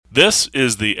This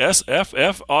is the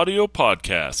SFF Audio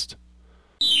Podcast.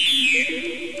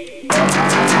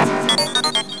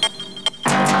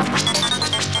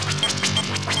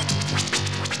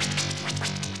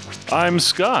 I'm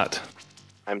Scott.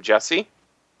 I'm Jesse.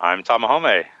 I'm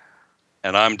Tamahome.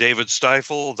 And I'm David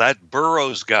Stiefel, that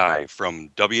Burroughs guy from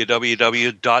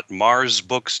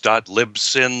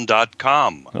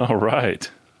www.marsbooks.libsyn.com. All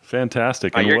right.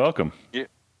 Fantastic, and welcome.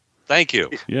 Thank you.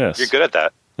 Yes. You're good at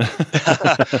that.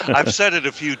 I've said it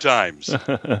a few times.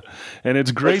 And it's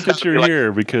great that you're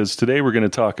here, because today we're going to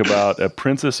talk about A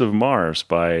Princess of Mars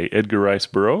by Edgar Rice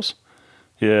Burroughs,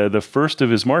 the first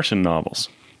of his Martian novels.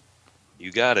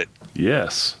 You got it.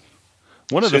 Yes.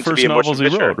 One of the first novels he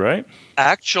wrote, right?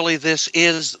 Actually, this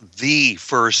is the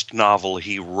first novel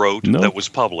he wrote that was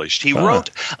published. He wrote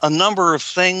a number of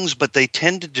things, but they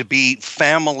tended to be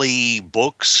family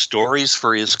books, stories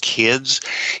for his kids.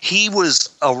 He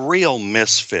was a real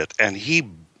misfit, and he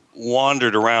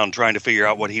wandered around trying to figure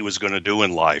out what he was going to do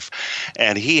in life.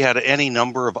 And he had any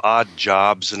number of odd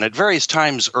jobs, and at various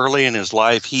times early in his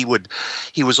life he was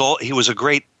a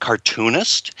great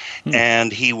cartoonist,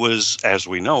 and he was, as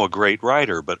we know, a great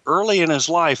writer. But early in his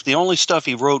life, the only stuff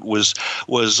he wrote was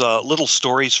little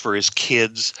stories for his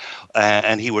kids,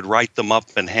 and he would write them up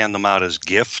and hand them out as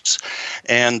gifts.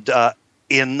 And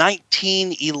in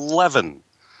 1911,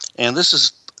 and this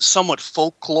is somewhat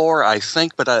folklore, I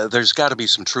think, but there's got to be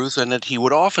some truth in it. He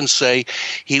would often say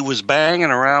he was banging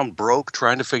around broke,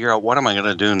 trying to figure out what am I going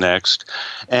to do next.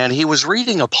 And he was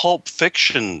reading a pulp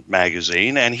fiction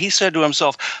magazine, and he said to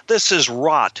himself, "This is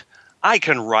rot. I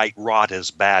can write rot as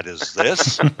bad as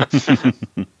this."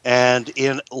 And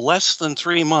in less than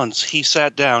 3 months, he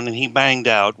sat down and he banged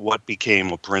out what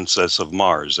became A Princess of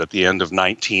Mars at the end of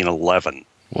 1911.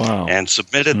 Wow. And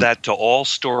submitted that to All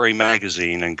Story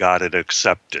magazine and got it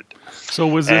accepted. So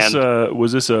was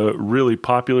this a really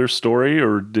popular story,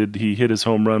 or did he hit his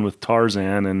home run with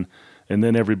Tarzan and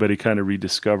then everybody kind of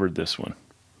rediscovered this one?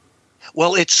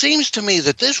 Well, it seems to me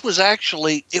that this was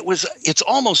actually, it's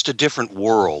almost a different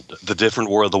world,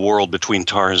 the world between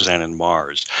Tarzan and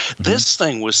Mars. Mm-hmm. This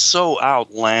thing was so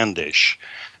outlandish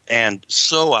and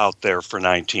so out there for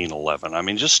 1911. I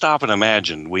mean, just stop and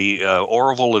imagine.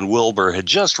 Orville and Wilbur had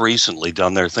just recently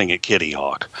done their thing at Kitty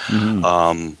Hawk.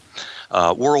 Mm-hmm.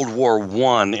 World War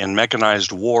I in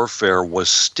mechanized warfare was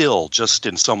still just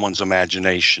in someone's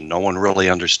imagination. No one really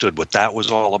understood what that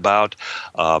was all about.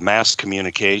 Mass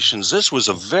communications. This was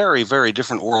a very, very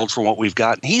different world from what we've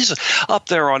got. And he's up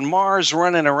there on Mars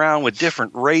running around with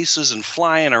different races and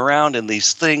flying around in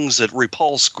these things that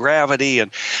repulse gravity.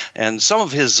 And some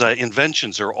of his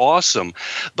inventions are awesome.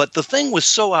 But the thing was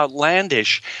so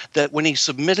outlandish that when he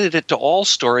submitted it to All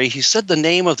Story, he said the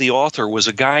name of the author was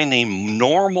a guy named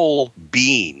Normal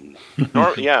Bean.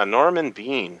 Norman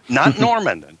Bean. Not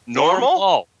Norman.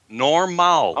 Normal?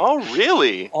 Normal. Oh,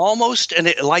 really? Almost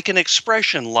like an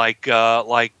expression like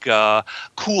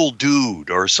cool dude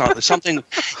or something.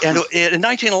 And in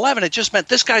 1911, it just meant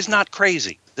this guy's not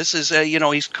crazy. This is,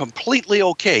 he's completely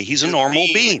okay. He's a normal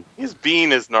bean. His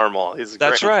bean is normal.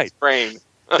 That's right. Brain.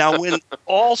 Now, when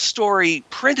All Story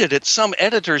printed it, some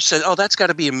editors said, "Oh, that's got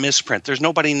to be a misprint. There's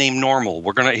nobody named Normal.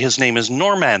 His name is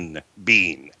Norman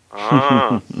Bean."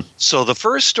 So the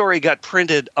first story got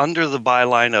printed under the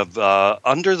byline of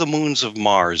Under the Moons of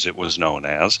Mars, it was known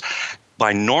as,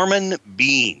 by Norman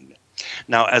Bean.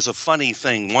 Now, as a funny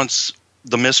thing, once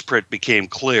the misprint became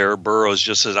clear, Burroughs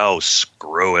just said, "Oh,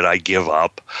 screw it, I give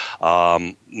up.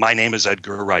 My name is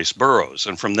Edgar Rice Burroughs."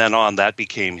 And from then on, that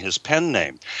became his pen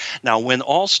name. Now, when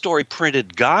All Story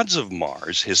printed Gods of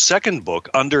Mars, his second book,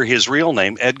 under his real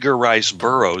name, Edgar Rice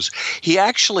Burroughs, he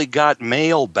actually got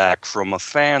mail back from a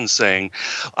fan saying,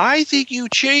 "I think you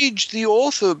changed the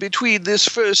author between this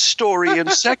first story and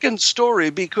second story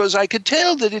because I could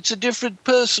tell that it's a different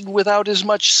person without as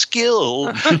much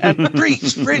skill. And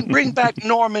please bring back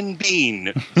Norman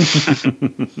Bean."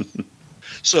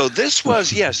 So this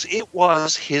was, it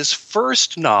was his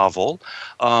first novel.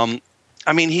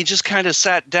 He just kind of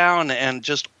sat down and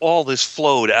just all this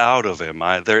flowed out of him.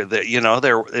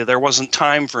 There wasn't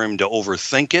time for him to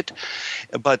overthink it,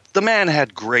 but the man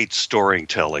had great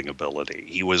storytelling ability.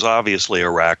 He was obviously a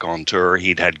raconteur.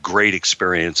 He'd had great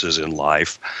experiences in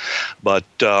life, but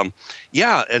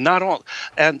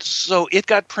and so it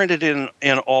got printed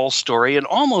in All Story, and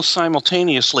almost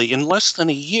simultaneously, in less than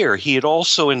a year, he had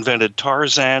also invented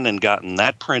Tarzan and gotten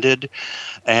that printed,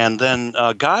 and then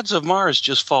Gods of Mars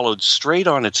just followed straight straight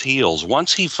on its heels.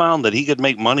 Once he found that he could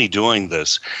make money doing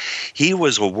this, he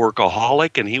was a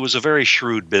workaholic and he was a very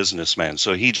shrewd businessman.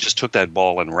 So he just took that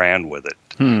ball and ran with it.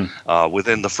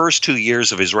 Within the first 2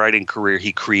 years of his writing career,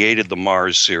 he created the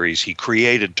Mars series, he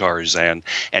created Tarzan,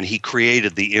 and he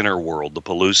created the Inner World, the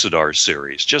Pellucidar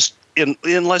series. Just in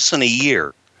less than a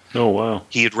year. Oh, wow.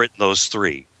 He had written those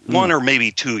three. 1 or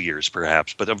maybe 2 years,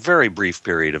 perhaps, but a very brief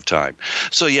period of time.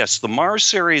 So, yes, the Mars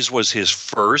series was his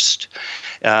first.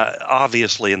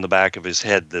 Obviously, in the back of his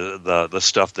head, the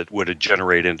stuff that would have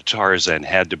generated into Tarzan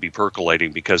had to be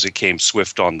percolating because it came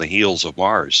swift on the heels of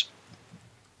Mars.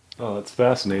 Oh, that's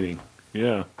fascinating.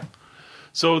 Yeah.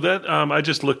 So that I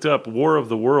just looked up War of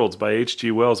the Worlds by H.G.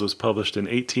 Wells was published in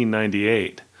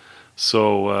 1898.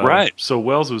 So right. So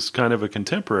Wells was kind of a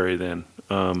contemporary then.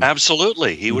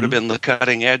 Absolutely. He would have been the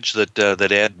cutting edge that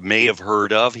Ed may have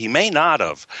heard of. He may not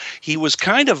have. He was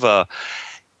kind of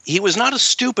he was not a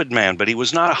stupid man, but he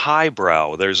was not a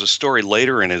highbrow. There's a story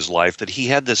later in his life that he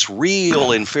had this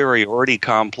real inferiority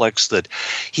complex that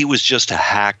he was just a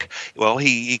hack. Well,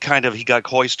 he got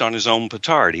hoist on his own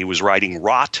petard. He was writing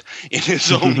rot in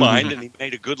his own mind, and he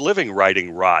made a good living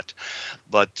writing rot.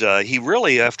 But he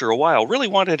really, after a while, really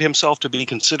wanted himself to be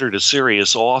considered a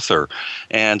serious author.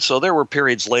 And so there were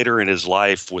periods later in his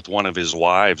life with one of his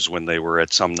wives when they were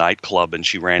at some nightclub and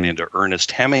she ran into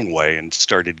Ernest Hemingway and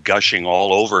started gushing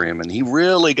all over him. And he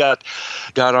really got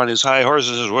on his high horse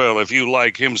and says, well, if you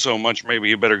like him so much, maybe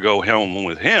you better go home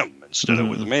with him instead of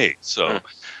with me. So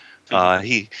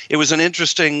it was an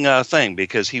interesting thing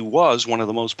because he was one of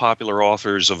the most popular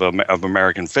authors of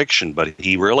American fiction, but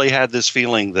he really had this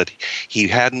feeling that he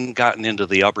hadn't gotten into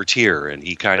the upper tier, and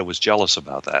he kind of was jealous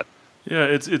about that. Yeah,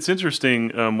 it's interesting.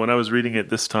 When I was reading it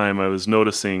this time, I was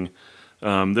noticing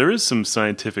there is some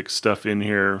scientific stuff in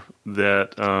here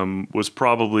that was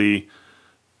probably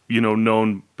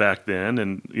known back then.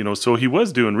 And, so he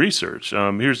was doing research.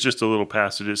 Here's just a little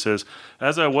passage. It says,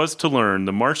 as I was to learn,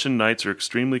 the Martian nights are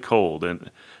extremely cold, and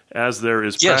as there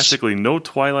is practically no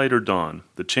twilight or dawn,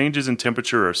 the changes in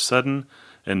temperature are sudden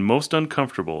and most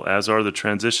uncomfortable, as are the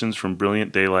transitions from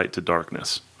brilliant daylight to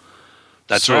darkness.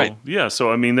 That's right. Yeah,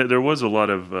 so, I mean, there was a lot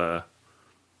of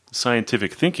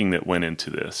scientific thinking that went into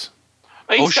this.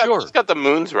 He's got the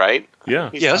moons right. Yeah.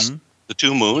 Yes. The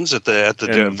two moons at the and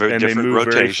different they move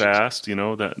rotations. very fast.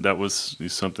 That was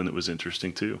something that was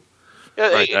interesting too.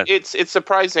 Yeah, right. It's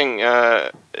surprising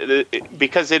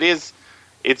because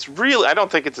it's really. I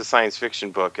don't think it's a science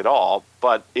fiction book at all,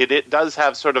 but it does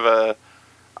have sort of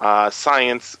a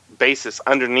science basis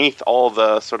underneath all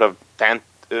the sort of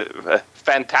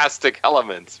fantastic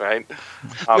elements, right?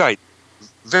 Right.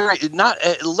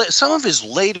 Some of his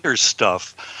later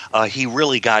stuff, he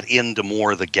really got into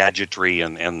more of the gadgetry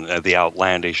and the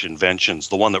outlandish inventions.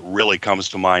 The one that really comes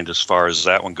to mind as far as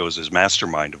that one goes is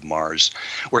Mastermind of Mars,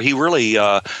 where he really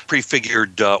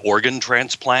prefigured organ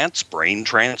transplants, brain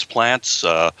transplants.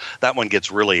 That one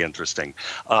gets really interesting.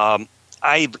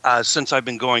 Since I've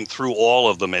been going through all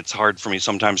of them, it's hard for me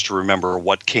sometimes to remember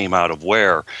what came out of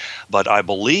where. But I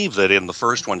believe that in the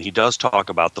first one, he does talk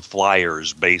about the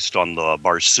flyers based on the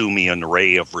Barsoomian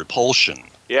ray of repulsion.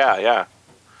 Yeah.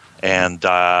 And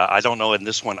I don't know in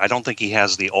this one, I don't think he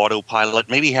has the autopilot.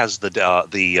 Maybe he has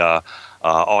the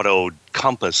auto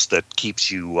compass that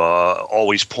keeps you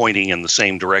always pointing in the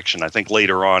same direction. I think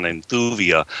later on in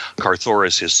Thuvia,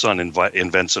 Carthoris, his son,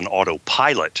 invents an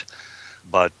autopilot.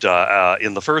 But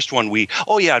in the first one,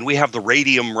 and we have the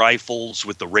radium rifles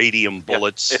with the radium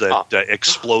bullets that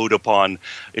explode upon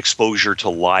exposure to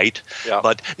light. Yeah.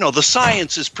 But no, the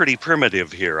science is pretty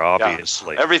primitive here,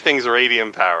 obviously. Yeah. Everything's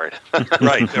radium powered.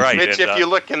 right. Mitch, if you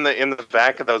look in the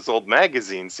back of those old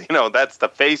magazines, that's the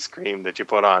face cream that you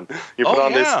put on. You put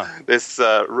on this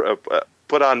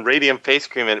put on radium face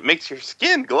cream, and it makes your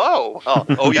skin glow.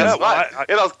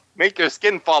 It'll make your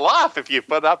skin fall off if you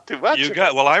put up too much.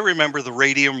 I remember the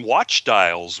radium watch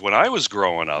dials when I was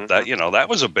growing up. Mm-hmm. That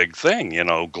was a big thing.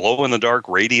 Glow in the dark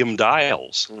radium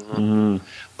dials. Mm-hmm.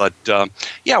 But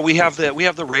we have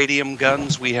the radium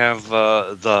guns. We have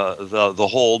the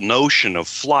whole notion of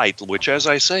flight, which, as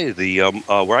I say, the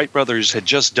Wright brothers had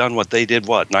just done what they did.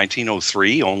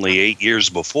 1903, only 8 years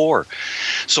before.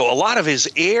 So a lot of his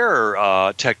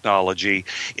air technology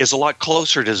is a lot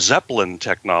closer to Zeppelin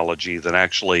technology than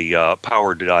actually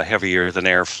powered heavier than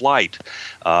air flight.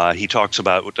 He talks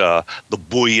about the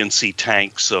buoyancy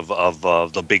tanks of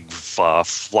the big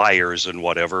flyers and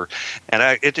whatever,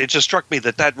 and it just struck me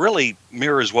that really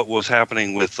mirrors what was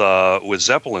happening with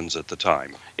Zeppelins at the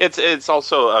time. It's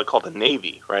also called the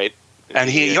Navy, right? And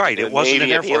it wasn't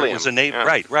an Air Force, it was a Navy.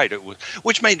 Yeah. Right. It was,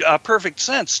 which made perfect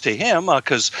sense to him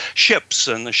because ships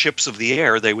and the ships of the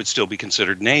air, they would still be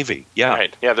considered Navy. Yeah.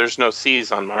 Right. Yeah, there's no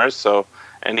seas on Mars, so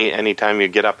any time you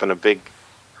get up in a big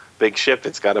ship,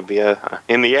 it's got to be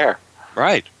in the air.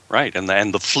 Right.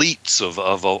 And the fleets of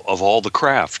all the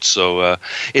craft. So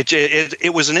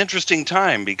it was an interesting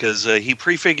time because he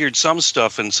prefigured some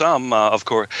stuff and some, of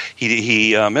course,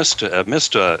 he missed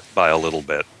by a little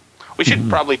bit. We should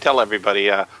probably tell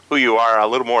everybody who you are a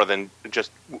little more than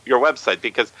just your website,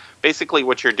 because basically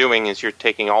what you're doing is you're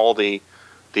taking all the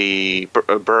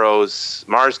Burroughs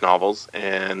Mars novels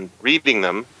and reading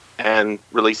them and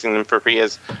releasing them for free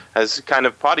as kind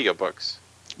of audiobooks.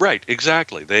 Right,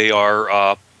 exactly. They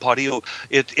are audio.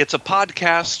 It's a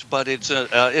podcast, but it's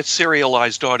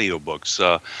serialized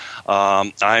audiobooks.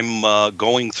 I'm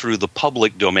going through the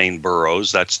public domain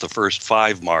Burroughs. That's the first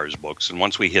 5 Mars books, and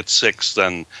once we hit 6,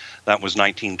 then that was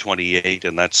 1928,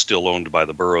 and that's still owned by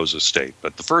the Burroughs estate.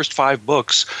 But the first 5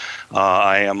 books,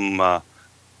 I am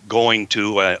going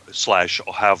to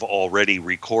 / have already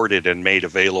recorded and made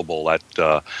available at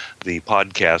the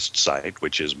podcast site,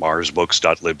 which is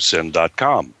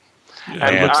marsbooks.libsyn.com. Yeah,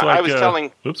 and looks like, I was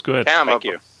telling go ahead. Tam,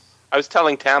 I was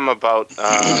telling Tam about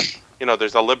there's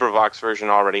a LibriVox version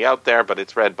already out there, but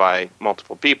it's read by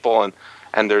multiple people,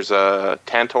 and there's a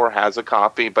Tantor has a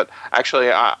copy. But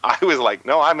actually, I was like,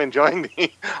 no, I'm enjoying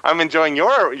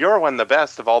your one the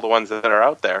best of all the ones that are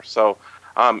out there. So,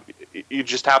 you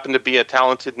just happen to be a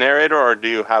talented narrator, or do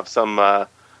you have some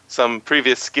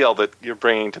previous skill that you're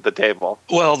bringing to the table?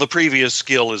 Well, the previous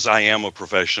skill is I am a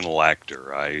professional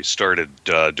actor. I started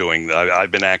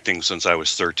I've been acting since I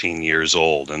was 13 years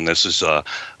old, and this is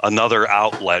another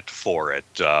outlet for it.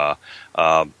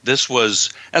 This was,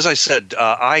 as I said,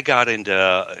 I got into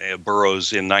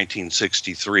Burroughs in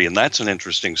 1963, and that's an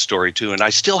interesting story, too, and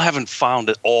I still haven't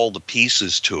found all the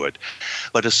pieces to it.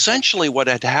 But essentially what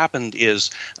had happened is,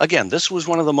 again, this was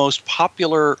one of the most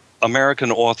popular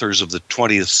American authors of the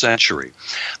 20th century.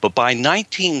 But by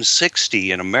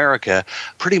 1960 in America,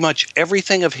 pretty much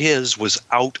everything of his was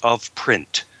out of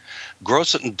print.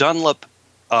 Grosset and Dunlop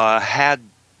had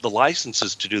the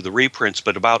licenses to do the reprints,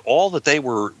 but about all that they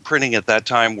were printing at that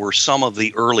time were some of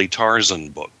the early Tarzan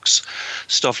books.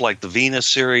 Stuff like the Venus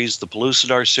series, the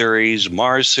Pellucidar series,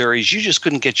 Mars series. You just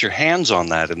couldn't get your hands on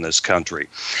that in this country.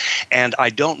 And I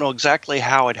don't know exactly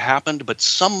how it happened, but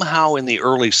somehow in the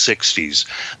early 60s,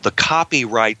 the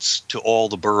copyrights to all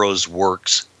the Burroughs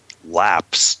works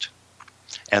lapsed.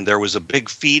 And there was a big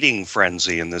feeding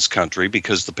frenzy in this country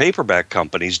because the paperback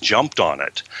companies jumped on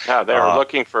it. Yeah, they were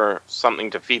looking for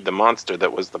something to feed the monster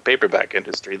that was the paperback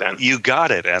industry then. You got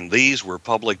it. And these were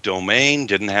public domain,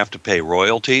 didn't have to pay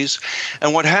royalties.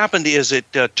 And what happened is it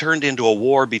turned into a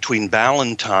war between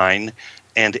Ballantine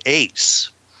and Ace.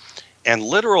 And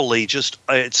literally just,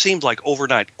 it seemed like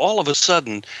overnight, all of a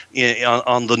sudden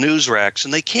on the news racks,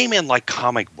 and they came in like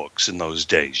comic books in those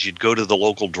days. You'd go to the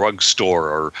local drugstore,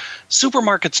 or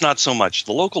supermarkets not so much,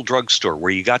 the local drugstore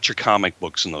where you got your comic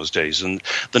books in those days. And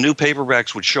the new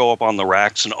paperbacks would show up on the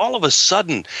racks, and all of a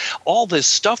sudden, all this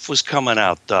stuff was coming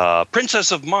out.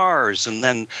 Princess of Mars, and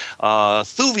then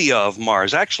Thuvia of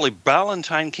Mars. Actually,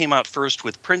 Ballantine came out first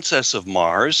with Princess of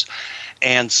Mars,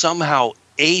 and somehow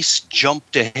Ace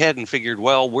jumped ahead and figured,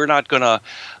 well, we're not going to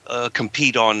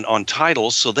compete on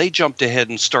titles, so they jumped ahead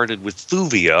and started with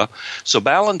Thuvia. So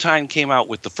Ballantine came out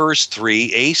with the first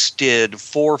 3. Ace did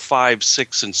 4, 5,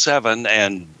 6, and 7,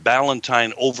 and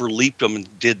Ballantine overleaped them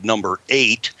and did number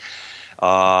 8.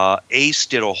 Ace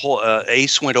did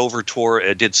Ace went over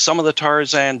toward did some of the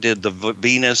Tarzan, did the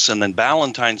Venus, and then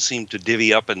Ballantine seemed to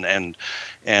divvy up and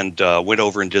went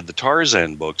over and did the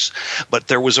Tarzan books. But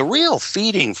there was a real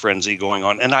feeding frenzy going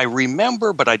on, and I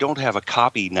remember, but I don't have a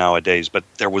copy nowadays, but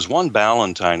there was one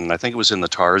Ballantine, and I think it was in the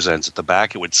Tarzans. At the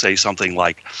back it would say something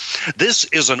like, "This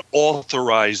is an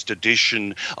authorized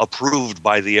edition approved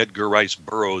by the Edgar Rice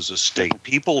Burroughs estate.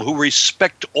 People who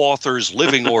respect authors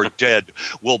living or dead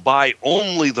will buy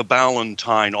only the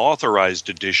Ballantine authorized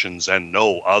editions and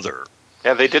no other."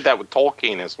 Yeah, they did that with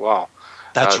Tolkien as well.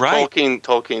 That's right.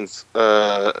 Tolkien's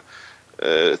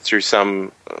through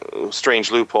some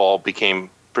strange loophole became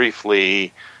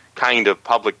briefly kind of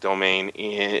public domain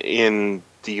in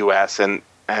the U.S. and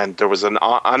there was an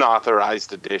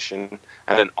unauthorized edition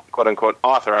and an quote-unquote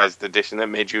authorized edition that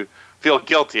made you feel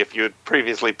guilty if you had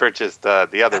previously purchased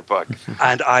the other book.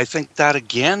 And I think that,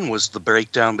 again, was the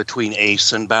breakdown between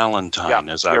Ace and Ballantine,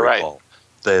 as I recall. Right.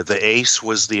 The Ace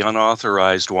was the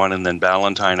unauthorized one, and then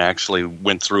Ballantine actually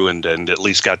went through and at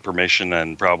least got permission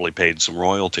and probably paid some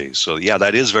royalties. So, yeah,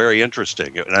 that is very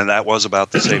interesting, and that was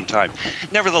about the same time.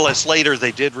 Nevertheless, later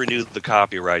they did renew the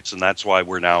copyrights, and that's why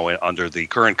we're now under the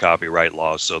current copyright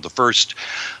laws. So the first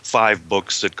 5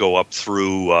 books that go up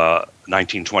through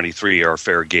 1923 are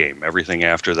fair game. Everything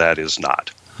after that is not.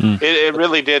 It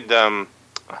really did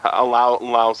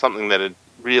allow something that had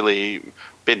really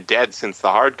been dead since the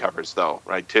hardcovers, though,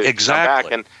 right? To exactly.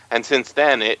 come back, and since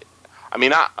then,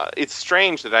 it's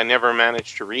strange that I never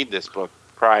managed to read this book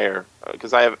prior,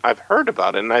 because I've heard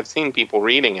about it and I've seen people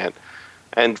reading it,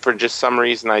 and for just some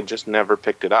reason I just never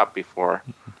picked it up before.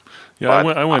 Yeah,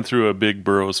 I went through a big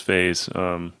Burroughs phase.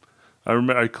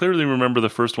 I clearly remember the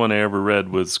first one I ever read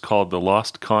was called The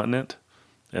Lost Continent,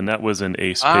 and that was an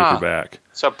Ace paperback.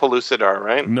 So Pellucidar,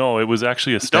 right? No, it was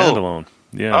actually a standalone.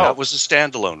 Yeah, that was a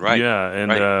standalone, right? Yeah,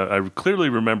 and I clearly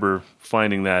remember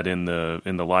finding that in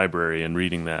the library and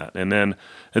reading that, and then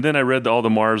I read all the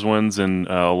Mars ones and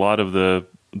a lot of the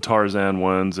Tarzan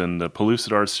ones and the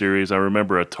Pellucidar series. I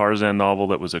remember a Tarzan novel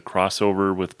that was a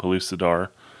crossover with Pellucidar.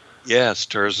 Yes,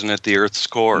 Tarzan at the Earth's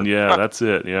core. Yeah, that's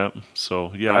it. Yeah,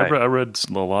 so yeah, right. I read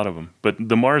a lot of them, but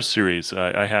the Mars series,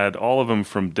 I had all of them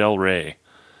from Del Rey.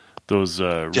 Those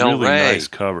really nice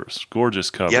covers, gorgeous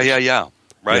covers. Yeah.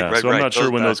 Right. So I'm not sure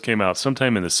when those came out.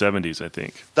 Sometime in the 70s, I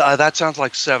think. That sounds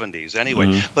like 70s.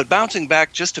 Anyway, But bouncing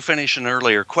back just to finish an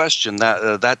earlier question,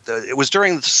 that it was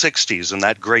during the 60s and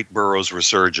that great Burroughs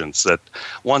resurgence that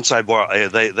once I bought,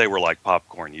 they were like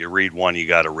popcorn. You read one, you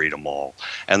got to read them all.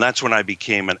 And that's when I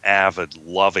became an avid,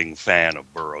 loving fan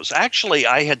of Burroughs. Actually,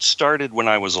 I had started when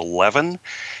I was 11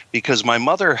 because my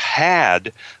mother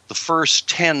had the first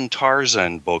 10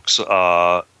 Tarzan books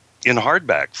in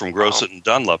hardback from Grosset and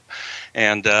Dunlop.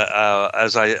 And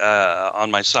as on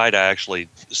my site, I actually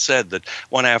said that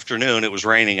one afternoon it was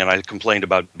raining and I complained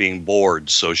about being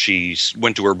bored. So she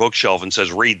went to her bookshelf and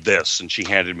says, "Read this." And she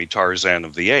handed me Tarzan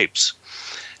of the Apes.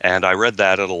 And I read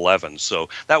that at 11. So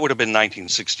that would have been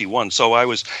 1961. So I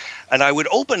would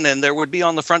open and there would be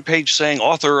on the front page saying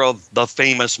author of the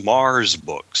famous Mars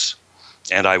books.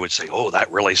 And I would say, "Oh, that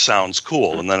really sounds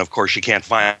cool." And then, of course, you can't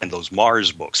find those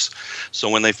Mars books. So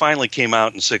when they finally came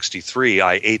out in 63,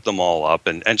 I ate them all up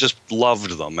and just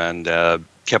loved them and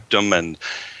kept them.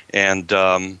 And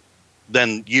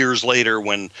then years later,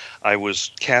 when I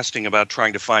was casting about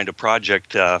trying to find a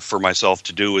project for myself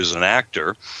to do as an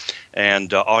actor, and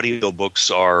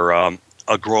audiobooks are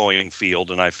a growing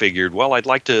field, and I figured, well, I'd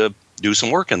like to do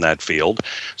some work in that field,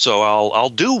 so I'll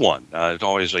do one. It's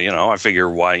always, I figure,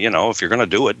 why, if you're going to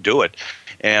do it, do it.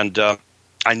 And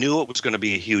I knew it was going to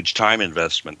be a huge time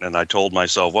investment, and I told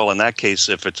myself, well, in that case,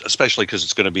 especially because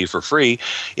it's going to be for free,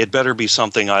 it better be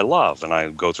something I love. And I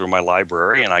go through my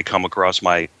library, and I come across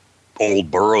my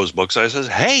old Burroughs books. I says,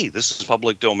 "Hey, this is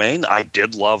public domain. I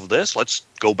did love this. Let's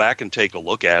go back and take a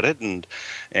look at it."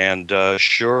 And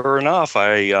sure enough,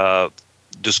 I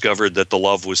discovered that the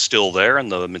love was still there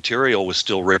and the material was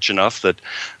still rich enough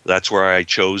that's where I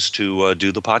chose to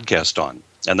do the podcast on.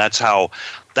 And that's how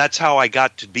I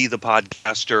got to be the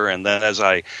podcaster. And then as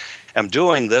I am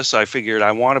doing this, I figured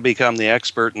I want to become the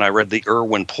expert, and I read the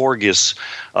Erwin Porges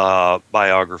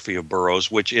biography of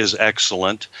Burroughs, which is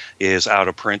excellent, is out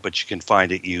of print, but you can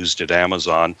find it used at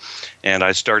Amazon. And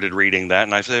I started reading that,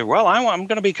 and I said, well, I'm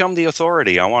going to become the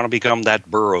authority. I want to become that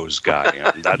Burroughs guy.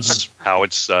 And that's how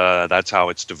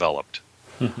it's developed.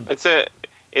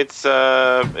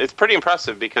 It's pretty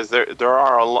impressive because there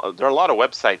are a lot of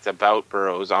websites about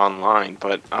Burroughs online,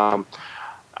 but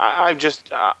I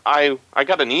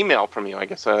got an email from you, I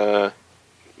guess a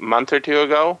month or two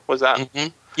ago. Was that? Mm-hmm.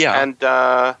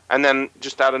 Yeah. And then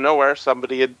just out of nowhere,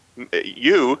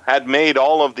 you had made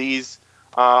all of these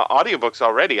audiobooks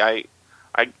already. I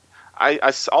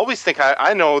always think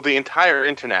I know the entire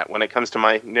internet when it comes to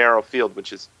my narrow field,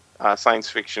 which is science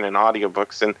fiction and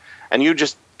audiobooks, and you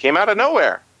just came out of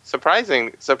nowhere.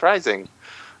 Surprising.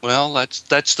 Well,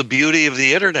 that's the beauty of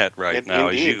the internet right now.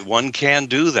 Is one can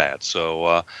do that.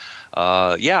 So,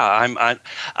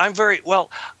 I'm very well.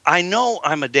 I know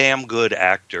I'm a damn good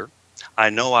actor. I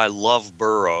know I love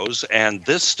Burroughs, and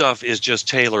this stuff is just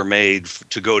tailor-made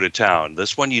to go to town.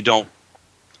 This one you don't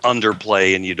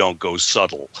underplay and you don't go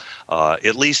subtle.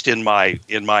 At least in my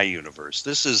universe,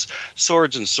 this is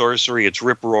swords and sorcery. It's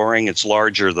rip roaring. It's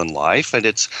larger than life, and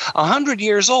it's 100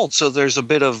 years old. So there's a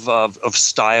bit of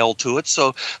style to it.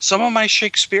 So some of my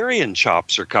Shakespearean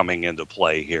chops are coming into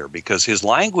play here because his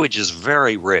language is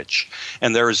very rich,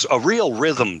 and there's a real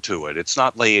rhythm to it. It's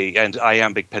not an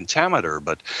iambic pentameter,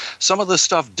 but some of the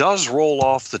stuff does roll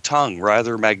off the tongue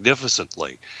rather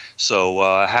magnificently. So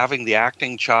having the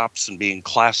acting chops and being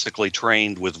classically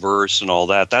trained with verse and all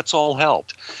that's all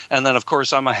helped. And then, of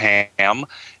course, I'm a ham.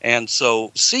 And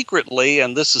so secretly,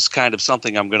 and this is kind of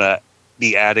something I'm going to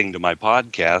be adding to my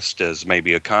podcast as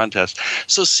maybe a contest.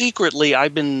 So secretly,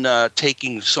 I've been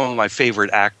taking some of my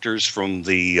favorite actors from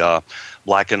the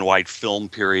black and white film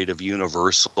period of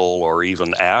Universal or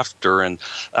even after. And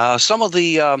some of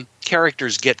the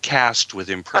characters get cast with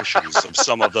impressions of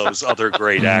some of those other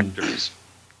great actors.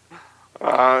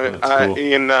 Cool.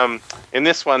 In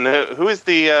this one, who's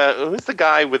the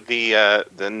guy with the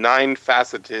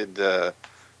nine-faceted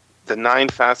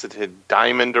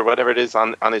diamond or whatever it is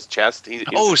on his chest?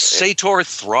 Sator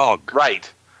Throg.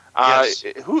 Right. Yes.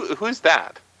 Who's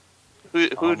that?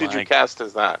 Who did you cast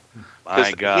as that?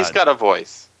 My God, he's got a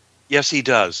voice. Yes, he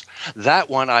does. That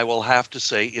one, I will have to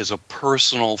say, is a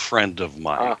personal friend of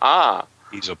mine. Aha.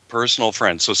 He's a personal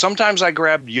friend. So sometimes I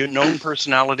grab known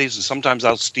personalities, and sometimes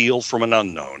I'll steal from an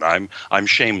unknown. I'm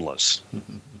shameless.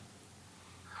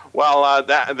 Well,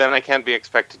 then I can't be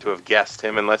expected to have guessed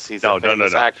him unless he's a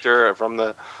famous actor from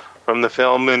the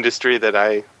film industry that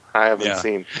I haven't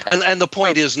seen. And the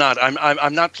point is not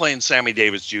I'm not playing Sammy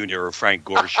Davis Jr. or Frank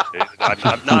Gorshin.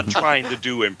 I'm not trying to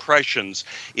do impressions.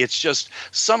 It's just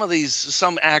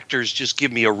some actors just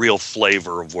give me a real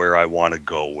flavor of where I want to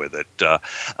go with it.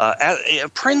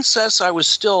 Princess, I was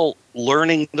still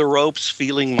learning the ropes,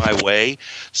 feeling my way.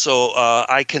 So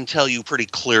I can tell you pretty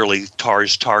clearly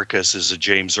Tarj Tarkas is a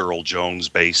James Earl Jones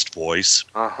based voice.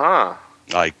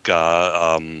 Like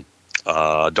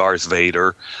Darth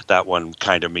Vader, that one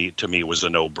kind of to me was a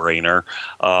no-brainer.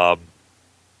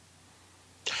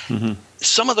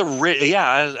 Some of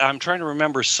I'm trying to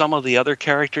remember some of the other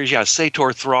characters. Yeah,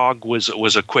 Sator Throg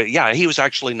was a quick. Yeah, he was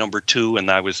actually number 2,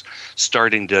 and I was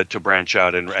starting to branch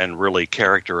out and really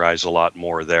characterize a lot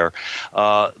more there.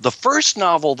 The first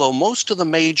novel, though, most of the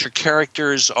major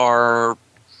characters are.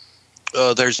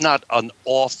 There's not an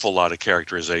awful lot of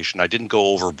characterization. I didn't go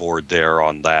overboard there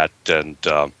on that, and.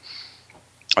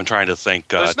 I'm trying to think.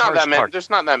 There's not that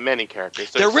many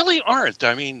characters. There really aren't.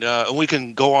 I mean, we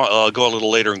can go a little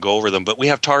later and go over them, but we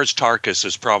have Tarj Tarkas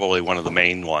is probably one of the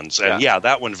main ones, and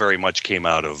that one very much came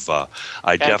out of.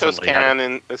 Definitely Khan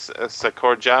and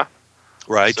Sakorja,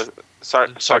 right?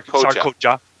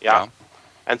 Sarkoja,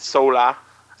 and Sola.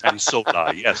 And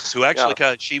Sola, yes, who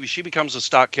actually she becomes a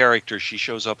stock character. She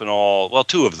shows up in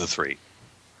two of the 3.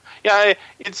 Yeah,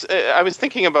 it's. I was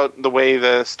thinking about the way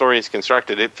the story is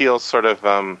constructed. It feels sort of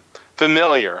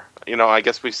familiar. I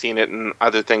guess we've seen it in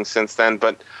other things since then.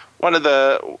 But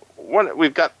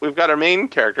we've got our main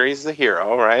character. He's the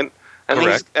hero, right?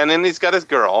 And then he's got his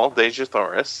girl, Deja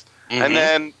Thoris. Mm-hmm. And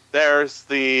then there's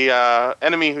the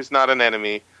enemy who's not an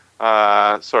enemy,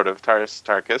 sort of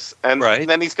Tarkas. And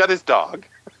then he's got his dog.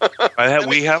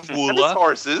 We have Woola. And his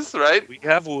horses, right? We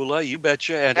have Woola, you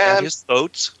betcha, and his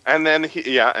thoats. And then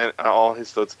and all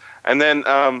his thoats. And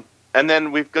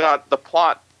then we've got the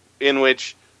plot in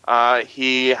which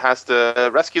he has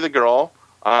to rescue the girl,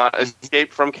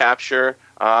 escape from capture,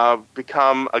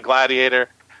 become a gladiator,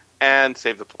 and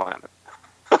save the planet.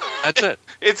 That's it.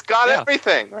 It's got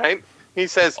everything, right? He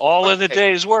says all in a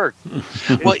day's work.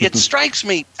 Well, it strikes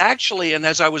me actually, and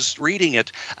as I was reading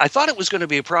it, I thought it was going to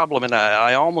be a problem, and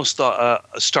I almost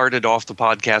started off the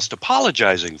podcast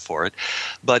apologizing for it.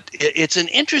 But it's an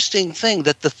interesting thing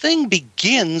that the thing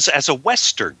begins as a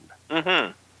Western.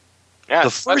 Mm-hmm. Yes,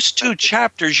 the first 2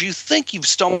 chapters, you think you've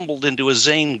stumbled into a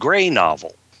Zane Grey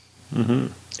novel.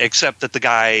 Mm-hmm. Except that the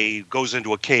guy goes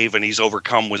into a cave and he's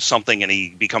overcome with something and he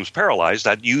becomes paralyzed.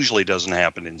 That usually doesn't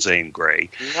happen in Zane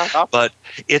Grey. But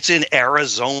it's in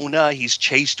Arizona. He's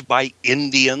chased by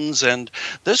Indians. And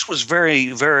this was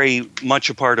very, very much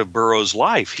a part of Burroughs'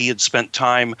 life. He had spent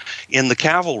time in the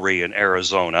cavalry in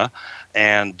Arizona.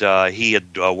 And he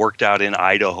had worked out in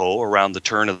Idaho around the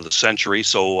turn of the century.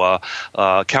 So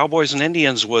Cowboys and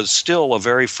Indians was still a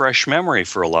very fresh memory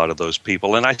for a lot of those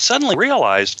people. And I suddenly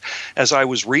realized as I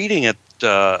was reading it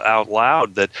out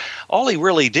loud that all he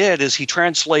really did is he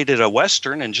translated a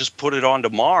Western and just put it onto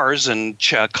Mars and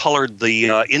colored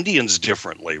the Indians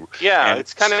differently. Yeah,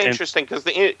 it's kind of interesting because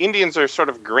the Indians are sort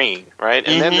of green, right?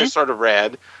 And then they're sort of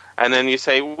red. And then you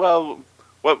say, well,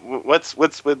 what's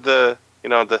with the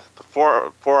the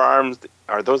forearms.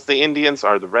 Are those the Indians?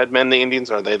 Are the red men the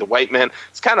Indians? Are they the white men?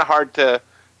 It's kind of hard to.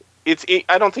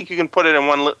 I don't think you can put it in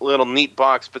one little neat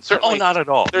box, but certainly. Oh, not at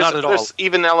all. There's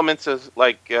even elements of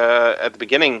at the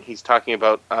beginning he's talking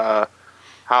about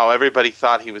how everybody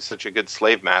thought he was such a good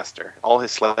slave master. All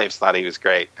his slaves thought he was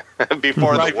great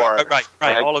before the war.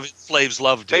 Right. All of his slaves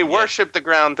loved him. They worshipped the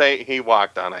ground he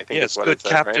walked on. I think. Yes, is what good it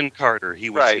said, Captain right? Carter. He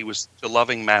was a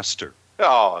loving master.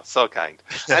 Oh, so kind.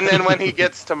 And then when he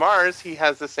gets to Mars, he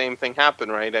has the same thing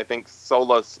happen, right? I think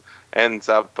Solus ends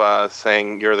up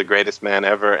saying, "You're the greatest man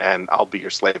ever, and I'll be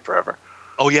your slave forever."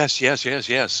 Oh, yes.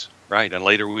 Right, and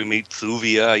later we meet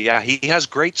Thuvia. Yeah, he has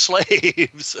great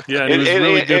slaves. Yeah, and he was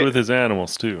really good with his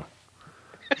animals, too.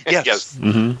 Yes.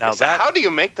 Mm-hmm. Now how do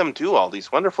you make them do all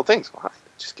these wonderful things? Well,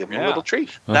 just give them a little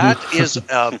treat. That is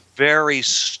a very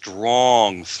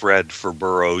strong thread for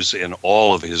Burroughs in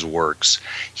all of his works.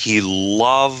 He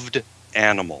loved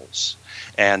animals,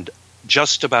 and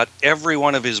just about every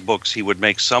one of his books he would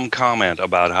make some comment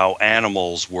about how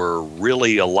animals were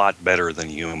really a lot better than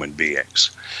human beings.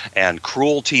 And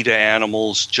cruelty to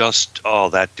animals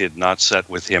that did not set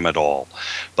with him at all.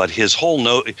 But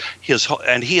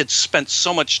and he had spent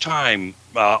so much time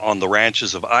on the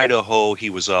ranches of Idaho. He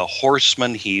was a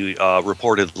horseman. He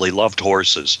reportedly loved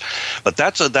horses. But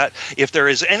if there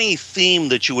is any theme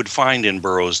that you would find in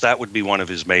Burroughs, that would be one of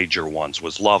his major ones,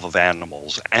 was love of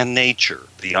animals and nature,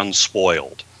 the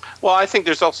unspoiled. Well, I think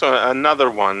there's also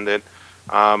another one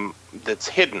that's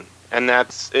hidden. And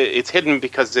it's hidden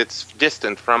because it's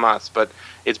distant from us, but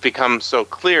it's become so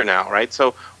clear now, right?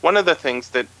 So one of the things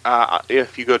that,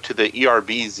 if you go to the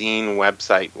ERB Zine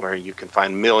website, where you can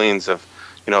find millions of,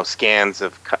 scans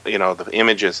of, the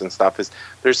images and stuff, is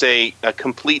there's a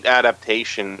complete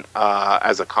adaptation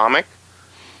as a comic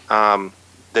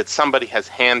that somebody has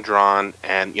hand drawn,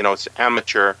 and it's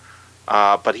amateur,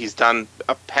 but he's done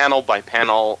a panel by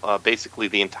panel, basically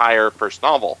the entire first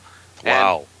novel.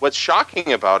 Wow. And what's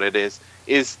shocking about it is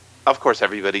of course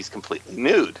everybody's completely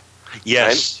nude.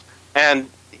 Yes. Right? And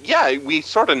yeah, we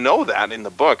sort of know that in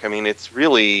the book. I mean, it's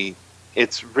really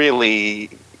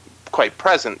quite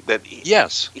present that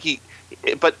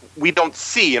but we don't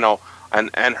see,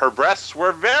 and her breasts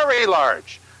were very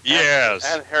large. Yes.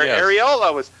 And her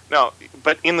areola was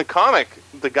but in the comic,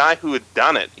 the guy who had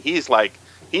done it, he is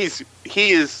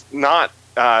not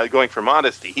going for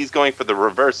modesty. He's going for the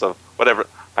reverse of whatever.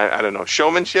 I don't know,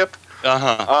 showmanship.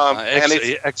 And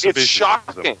it's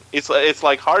shocking. It's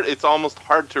like hard. It's almost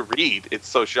hard to read. It's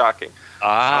so shocking.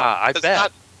 I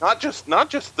bet. Not just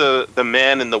the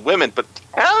men and the women, but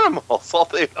animals.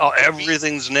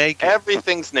 Everything's naked.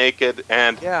 Everything's naked,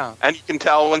 and you can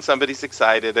tell when somebody's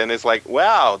excited and is like,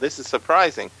 "Wow, this is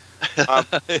surprising."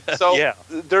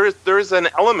 There is an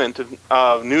element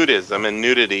of nudism and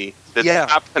nudity that's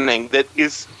happening that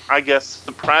is, I guess,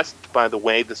 suppressed by the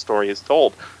way the story is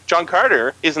told. John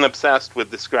Carter isn't obsessed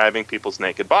with describing people's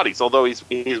naked bodies, although he's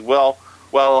well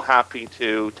happy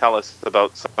to tell us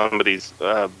about somebody's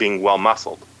being well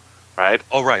muscled, right?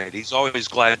 Oh, right. He's always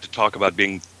glad to talk about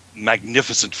being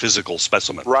magnificent physical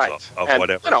specimens of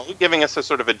whatever. Giving us a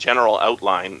sort of a general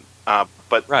outline,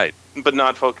 but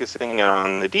not focusing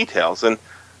on the details. And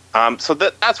so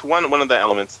that's one of the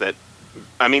elements that,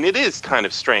 I mean, it is kind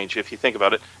of strange if you think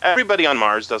about it. Everybody on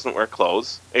Mars doesn't wear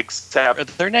clothes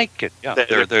except they're naked. Yeah,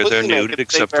 they're nude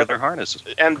except for their harnesses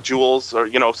and jewels or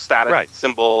status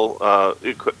symbol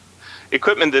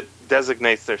equipment that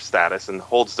designates their status and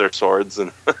holds their swords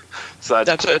and such.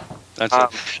 That's it.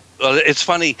 It's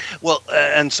funny. Well,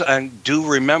 and do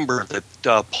remember that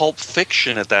Pulp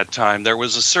Fiction at that time, there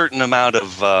was a certain amount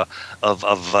of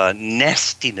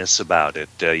nastiness about it.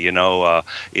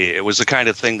 It was the kind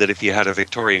of thing that if you had a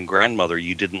Victorian grandmother,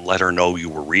 you didn't let her know you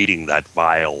were reading that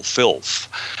vile filth.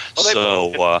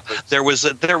 There was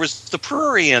the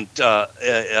prurient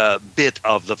bit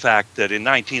of the fact that in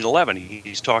 1911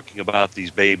 he's talking about these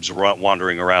babes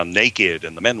wandering around naked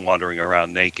and the men wandering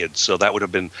around naked. So that would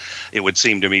have been, it would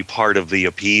seem to me, part of the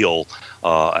appeal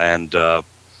and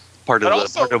part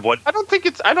of what. I don't think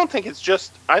it's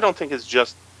just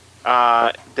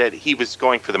that he was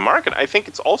going for the market. I think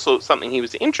it's also something he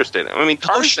was interested in. I mean,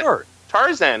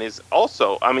 Tarzan is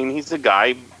also. I mean, he's a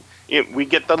guy. We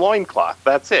get the loincloth.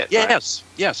 That's it. Yes, right?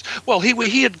 Yes. Well,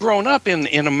 he had grown up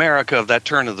in America of that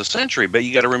turn of the century, but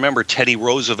you got to remember Teddy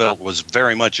Roosevelt was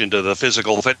very much into the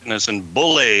physical fitness and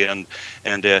bully, and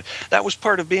that was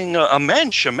part of being a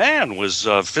mensch. A man was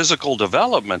physical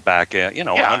development back,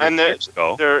 100 years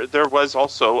ago. There was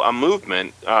also a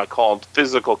movement called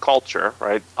physical culture,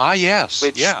 right? Ah, yes.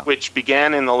 Which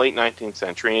began in the late 19th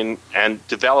century and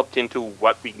developed into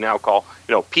what we now call,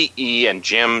 PE and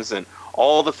gyms and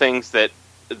all the things that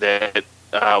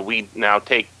we now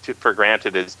take for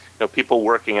granted as people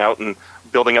working out and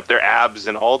building up their abs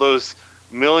and all those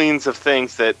millions of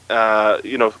things that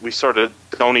we sort of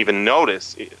don't even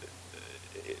notice.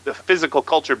 The physical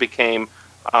culture became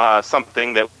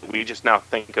something that we just now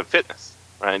think of fitness,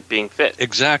 right? Being fit.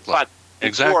 Exactly. But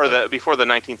before the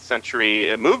 19th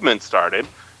century movement started,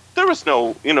 there was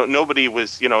no, nobody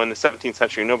was, in the 17th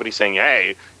century, nobody saying,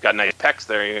 "Hey, got nice pecs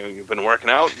there. You've been working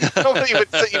out." Nobody would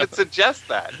even suggest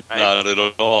that. Right? Not at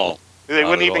all. They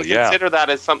wouldn't even consider that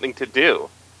as something to do.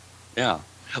 Yeah.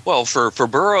 Well, for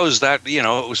Burroughs, that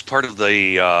it was part of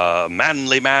the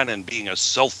manly man and being a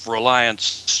self-reliant,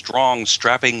 strong,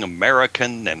 strapping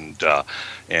American, and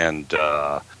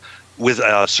with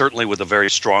certainly with a very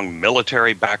strong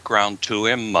military background to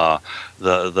him.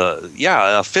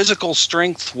 Physical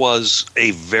strength was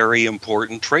a very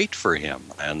important trait for him,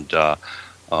 and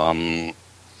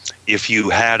if you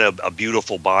had a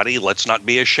beautiful body, let's not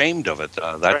be ashamed of it.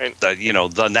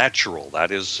 The natural,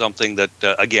 that is something that,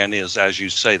 again, is, as you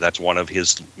say, that's one of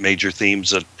his major themes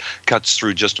that cuts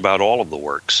through just about all of the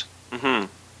works. Mm-hmm.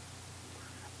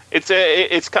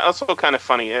 It's also kind of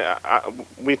funny.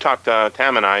 We talked,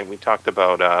 Tam and I, we talked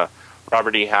about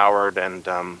Robert E. Howard and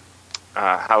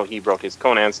how he wrote his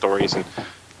Conan stories. And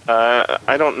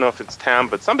I don't know if it's Tam,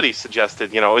 but somebody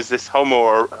suggested, is this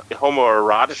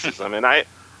homoeroticism? And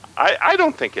I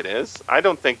don't think it is. I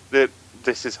don't think that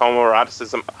this is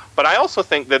homoeroticism. But I also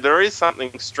think that there is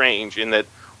something strange in that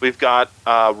we've got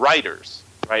writers,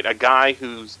 right? A guy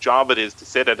whose job it is to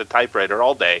sit at a typewriter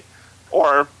all day,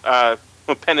 or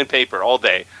pen and paper all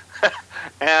day,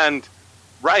 and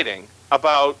writing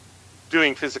about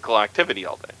doing physical activity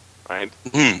all day, right?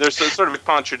 Mm-hmm. There's sort of a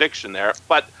contradiction there.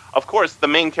 But, of course, the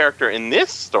main character in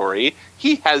this story,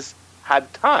 he has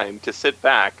had time to sit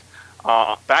back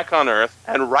on Earth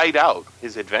and write out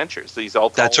his adventures. So he's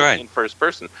all in first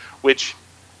person, which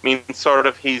means sort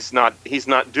of he's not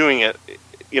doing it,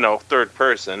 third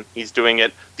person. He's doing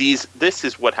it. This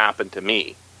is what happened to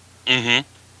me. Mm-hmm.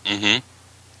 Mm-hmm.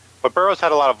 But Burroughs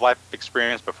had a lot of life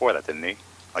experience before that, didn't he?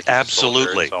 Like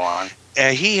absolutely. And so on.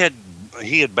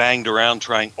 He had banged around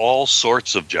trying all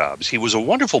sorts of jobs. He was a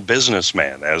wonderful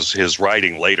businessman, as his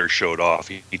writing later showed off.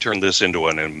 He turned this into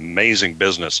an amazing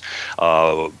business.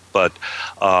 But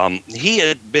he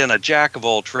had been a jack of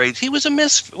all trades. He was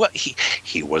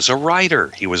he was a writer.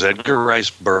 He was Edgar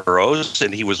Rice Burroughs,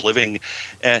 and he was living.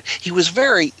 He was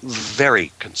very,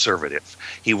 very conservative.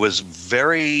 He was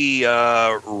very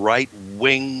right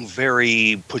wing.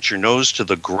 Very put your nose to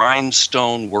the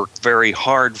grindstone. Work very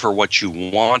hard for what you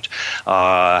want.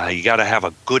 You got to have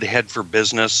a good head for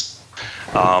business.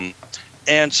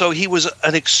 And so he was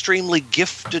an extremely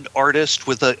gifted artist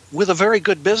with a very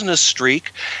good business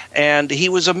streak, and he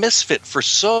was a misfit for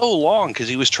so long because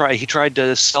he tried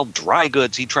to sell dry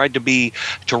goods, he tried to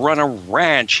run a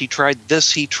ranch, he tried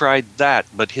this, he tried that,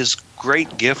 but his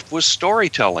great gift was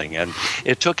storytelling, and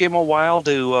it took him a while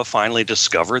to finally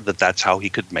discover that that's how he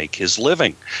could make his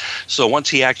living. So once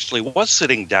he actually was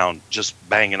sitting down just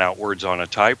banging out words on a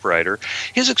typewriter,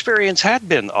 his experience had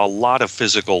been a lot of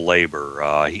physical labor.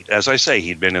 As I say,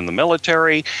 he'd been in the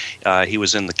military, he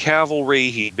was in the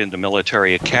cavalry, he'd been to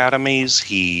military academies,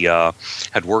 he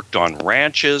had worked on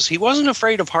ranches. He wasn't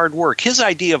afraid of hard work. His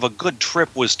idea of a good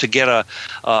trip was to get a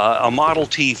Model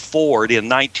T Ford in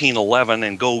 1911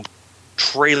 and go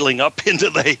trailing up into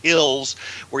the hills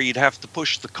where you'd have to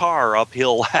push the car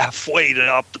uphill halfway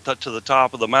to the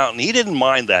top of the mountain. He didn't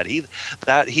mind that. He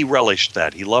relished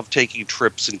that. He loved taking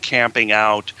trips and camping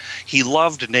out. He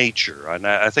loved nature. And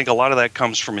I think a lot of that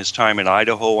comes from his time in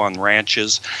Idaho on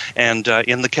ranches and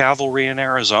in the cavalry in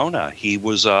Arizona. He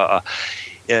was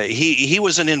he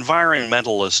was an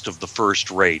environmentalist of the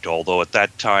first rate, although at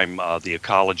that time the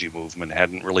ecology movement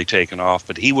hadn't really taken off.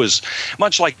 But he was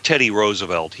much like Teddy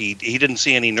Roosevelt. He didn't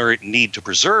see any need to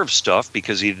preserve stuff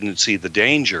because he didn't see the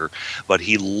danger, but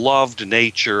he loved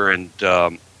nature and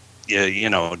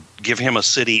give him a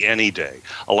city any day.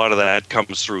 A lot of that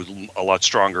comes through a lot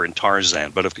stronger in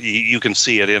Tarzan, but if you can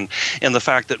see it in the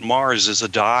fact that Mars is a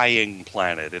dying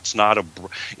planet. It's not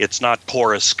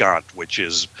Coruscant, which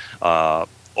is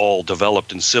all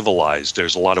developed and civilized.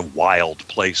 There's a lot of wild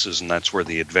places, and that's where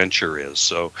the adventure is.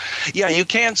 So, yeah, you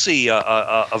can see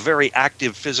a very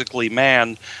active physically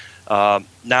man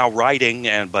now writing,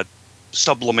 but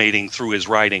sublimating through his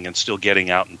writing and still getting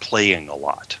out and playing a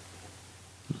lot.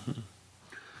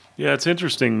 Yeah, it's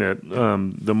interesting that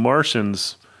the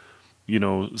Martians,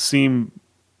 seem,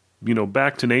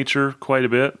 back to nature quite a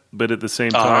bit, but at the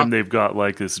same time, they've got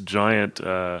like this giant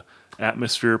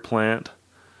atmosphere plant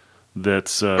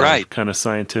that's kind of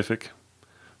scientific.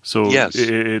 So yes.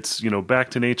 it's, back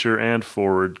to nature and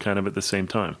forward kind of at the same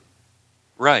time.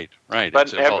 Right.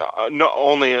 But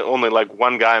only like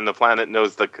one guy on the planet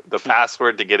knows the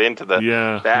password to get into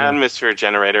the atmosphere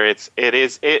generator.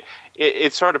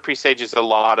 It sort of presages a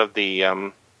lot of the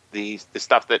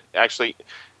stuff that actually,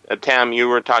 Tam, you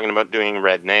were talking about doing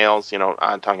red nails.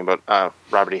 Talking about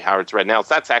Robert E. Howard's red nails.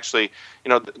 That's actually,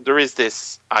 there is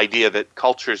this idea that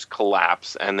cultures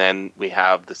collapse, and then we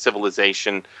have the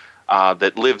civilization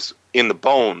that lives in the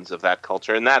bones of that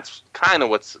culture, and that's kind of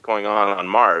what's going on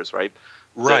Mars, right?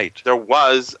 Right. There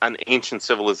was an ancient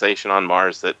civilization on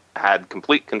Mars that had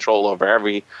complete control over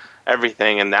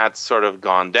everything, and that's sort of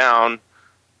gone down,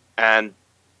 and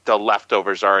the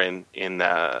leftovers are in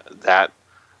that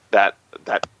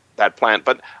plant.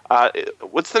 But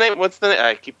what's the name?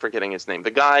 I keep forgetting his name.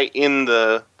 The guy in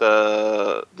the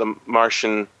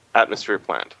Martian atmosphere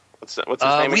plant. What's his name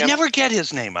again? We never get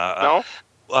his name. No.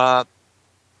 I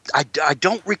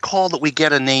don't recall that we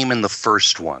get a name in the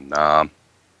first one.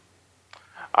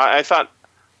 I thought.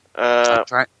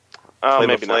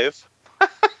 Maybe not.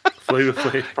 Flavor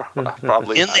Flav.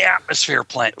 Probably in the atmosphere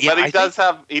plant. Yeah, but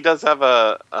he does have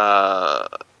a.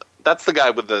 That's the guy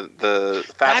with the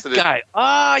faceted. That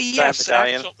guy. Yes,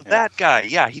 that guy.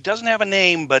 Yeah, he doesn't have a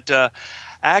name, but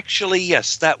actually,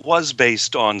 yes, that was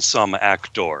based on some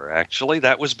actor. Actually,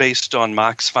 that was based on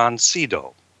Max von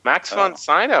Sydow. Max von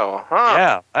Sydow,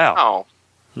 huh? Yeah. Oh.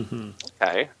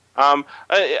 Okay.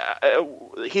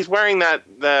 He's wearing that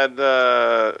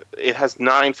it has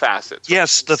 9 facets.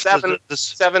 Yes, the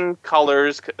 7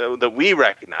 colors that we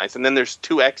recognize, and then there's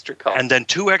 2 extra colors. And then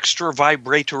 2 extra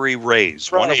vibratory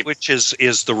rays, one of which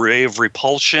is the ray of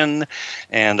repulsion,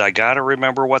 and I got to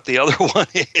remember what the other one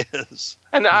is.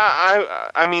 And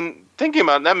I mean, thinking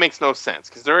about it, that makes no sense,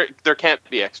 because there can't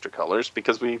be extra colors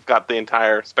because we've got the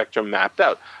entire spectrum mapped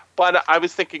out. But I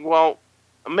was thinking, well,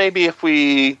 maybe if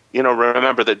we,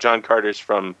 remember that John Carter's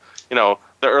from, the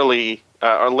early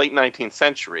or late 19th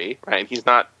century, right? He's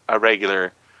not a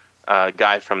regular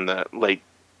guy from the late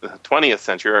 20th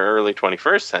century or early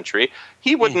 21st century.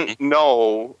 He wouldn't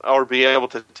know or be able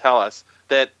to tell us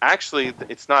that actually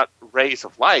it's not rays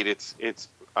of light. It's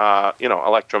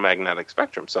electromagnetic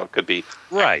spectrum. So it could be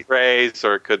X-rays,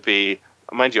 or it could be,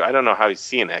 mind you, I don't know how he's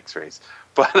seeing X-rays,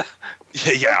 but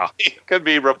it could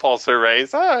be repulsor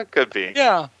rays. It could be.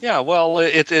 Yeah. Well,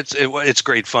 it's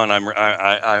great fun.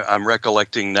 I'm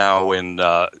recollecting now in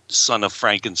Son of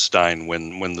Frankenstein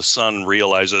when the son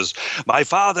realizes my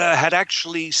father had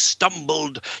actually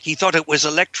stumbled. He thought it was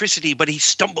electricity, but he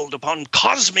stumbled upon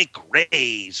cosmic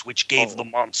rays, which gave the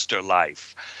monster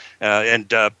life.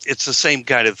 And it's the same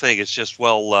kind of thing. It's just,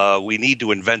 we need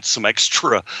to invent some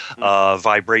extra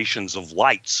vibrations of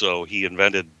light. So he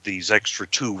invented these extra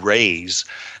 2 rays.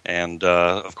 And,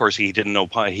 of course, he didn't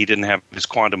have his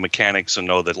quantum mechanics and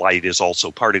know that light is also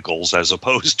particles as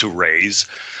opposed to rays.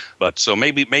 But so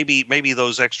maybe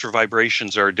those extra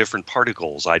vibrations are different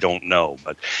particles. I don't know.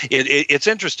 But it's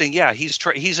interesting. Yeah,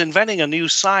 he's inventing a new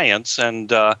science.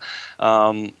 And I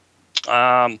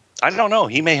don't know.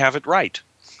 He may have it right.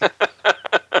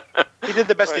 He did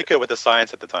the best he could with the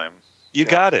science at the time. You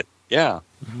got it. Yeah.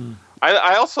 Mm-hmm.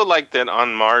 I also like that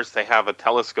on Mars they have a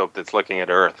telescope that's looking at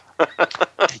Earth.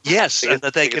 Yes, and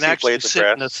that they can actually sit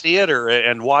in a theater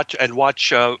and watch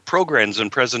programs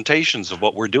and presentations of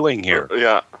what we're doing here.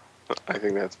 Yeah, I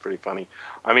think that's pretty funny.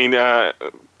 I mean,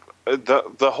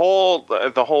 the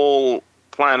whole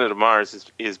planet of Mars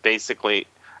is basically,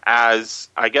 as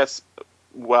I guess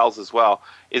Wells as well,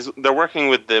 is they're working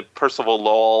with the Percival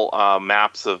Lowell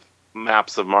maps of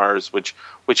Mars, which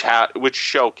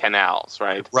show canals,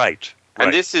 right? Right.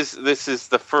 And this is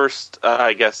the first,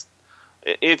 I guess.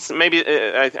 It's maybe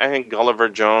I think Gulliver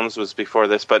Jones was before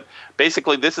this, but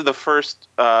basically this is the first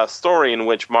story in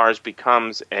which Mars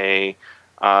becomes a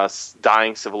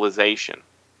dying civilization,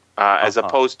 as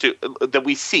opposed to that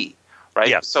we see, right?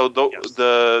 Yes. So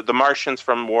the Martians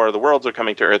from War of the Worlds are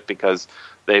coming to Earth because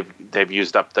they've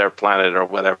used up their planet or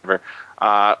whatever.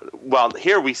 Well,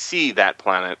 here we see that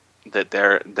planet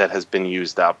that has been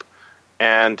used up,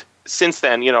 and since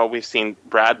then, we've seen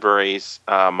Bradbury's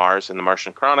Mars in the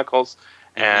Martian Chronicles,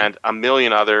 and a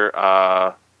million other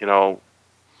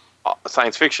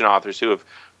science fiction authors who've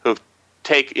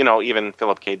taken, even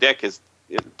Philip K. Dick has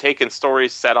taken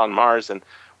stories set on Mars and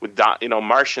with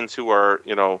Martians who are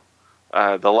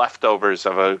the leftovers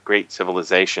of a great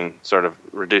civilization, sort of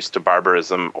reduced to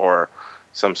barbarism or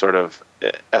some sort of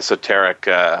esoteric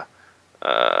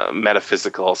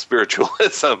metaphysical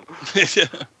spiritualism.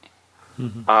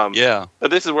 But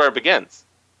this is where it begins.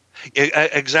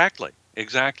 Exactly.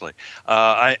 Exactly.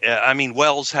 I mean,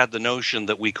 Wells had the notion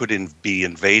that we could be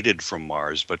invaded from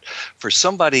Mars, but for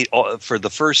somebody, for the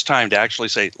first time to actually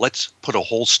say, let's put a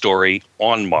whole story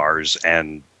on Mars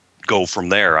and go from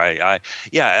there.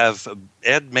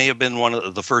 Ed may have been one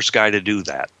of the first guy to do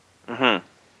that. Mm-hmm.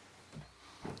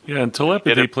 Yeah, and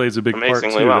telepathy plays a big part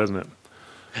too, doesn't it?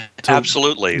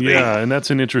 Absolutely. Yeah, and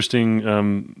that's an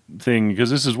interesting thing because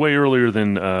this is way earlier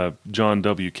than John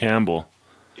W. Campbell.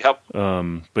 Yep.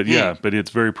 But it's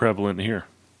very prevalent here.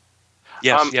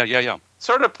 Yes. Yeah.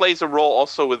 Sort of plays a role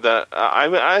also with the.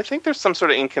 I think there's some sort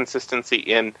of inconsistency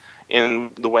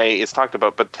in the way it's talked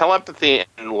about, but telepathy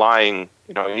and lying.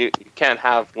 You can't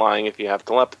have lying if you have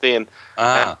telepathy, and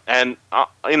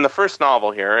in the first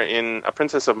novel here, in A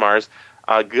Princess of Mars,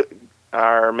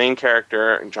 our main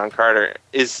character John Carter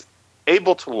is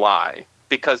able to lie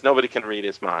because nobody can read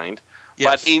his mind.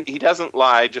 Yes. But he doesn't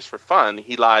lie just for fun.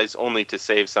 He lies only to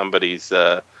save somebody's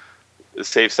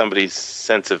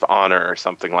sense of honor or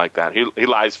something like that. He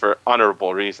lies for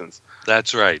honorable reasons.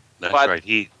 That's right. Right.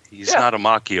 He's not a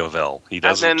Machiavel. He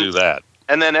doesn't do that.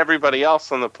 And then everybody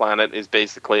else on the planet is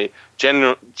basically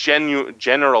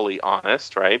generally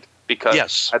honest, right?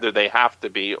 Because either they have to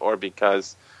be or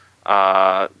because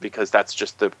that's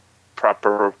just the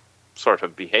proper sort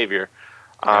of behavior.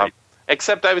 Right.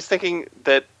 Except I was thinking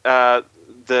that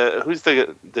who's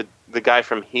the guy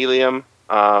from Helium,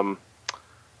 Kentos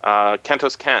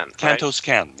Can. Kentos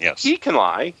Can, yes. He can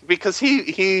lie because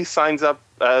he signs up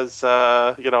as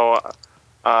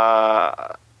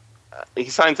he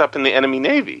signs up in the enemy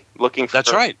navy looking for.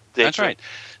 That's right.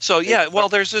 So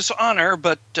there's this honor,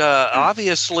 but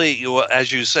obviously,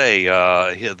 as you say,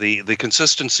 the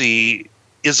consistency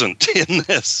isn't in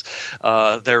this.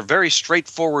 They're very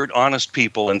straightforward, honest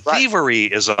people, and thievery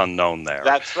is unknown there.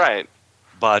 That's right.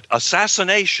 But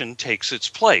assassination takes its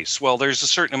place. Well, there's a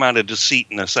certain amount of deceit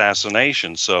in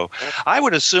assassination. So I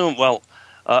would assume,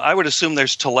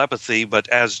 there's telepathy, but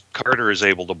as Carter is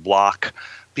able to block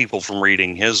people from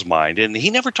reading his mind, and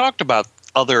he never talked about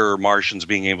other Martians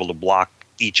being able to block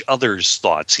each other's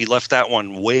thoughts. He left that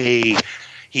one way.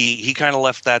 He kind of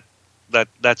left that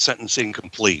sentence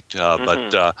incomplete.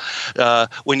 But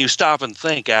when you stop and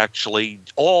think, actually,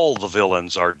 all the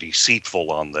villains are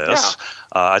deceitful on this. Yeah.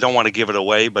 I don't want to give it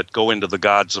away, but go into The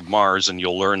Gods of Mars and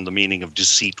you'll learn the meaning of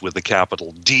deceit with a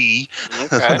capital D.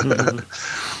 Okay.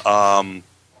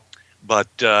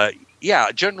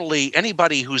 Generally,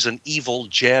 anybody who's an evil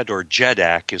Jed or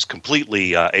Jedak is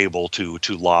completely able to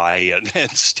lie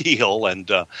and steal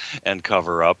and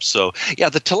cover up. So,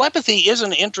 the telepathy is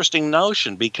an interesting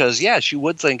notion because, yes, you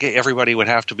would think everybody would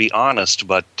have to be honest,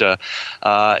 but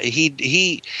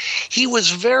he was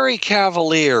very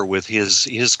cavalier with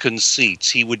his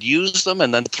conceits. He would use them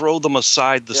and then throw them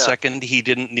aside the second he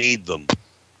didn't need them.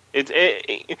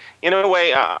 In a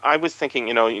way, I was thinking,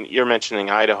 you're mentioning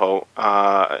Idaho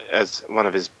as one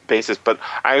of his bases, but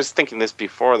I was thinking this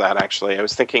before that, actually. I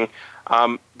was thinking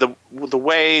the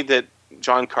way that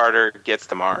John Carter gets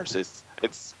to Mars it's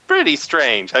pretty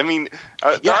strange. I mean,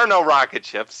 there are no rocket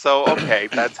ships, so, okay,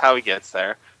 that's how he gets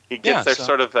there. He gets there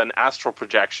sort of an astral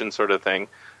projection sort of thing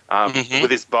with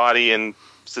his body in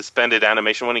suspended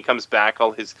animation. When he comes back,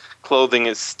 all his clothing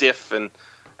is stiff and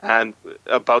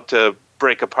about to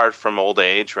break apart from old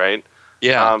age, right?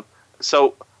 Yeah.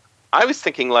 So I was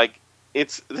thinking,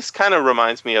 this kind of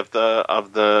reminds me of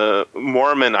the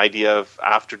Mormon idea of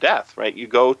after death, right? You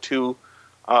go to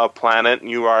a planet and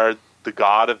you are the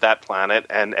god of that planet,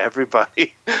 and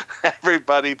everybody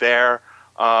there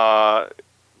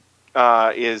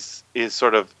is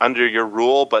sort of under your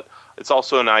rule, but it's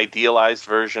also an idealized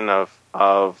version of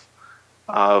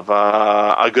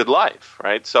a good life,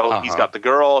 right? So he's got the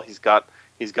girl, he's got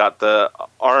the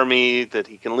army that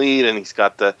he can lead, and he's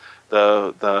got the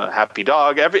happy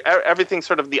dog. Everything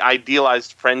sort of the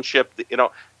idealized friendship.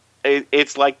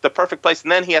 It's like the perfect place.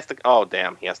 And then he has to. Oh,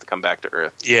 damn! He has to come back to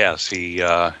Earth. Yes, he.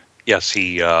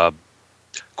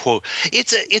 Quote.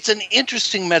 It's an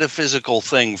interesting metaphysical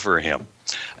thing for him,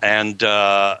 and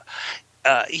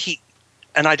he.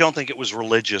 And I don't think it was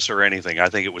religious or anything. I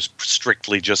think it was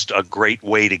strictly just a great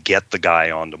way to get the guy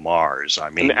onto Mars. I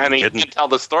mean, and he can tell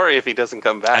the story if he doesn't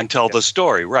come back. And tell the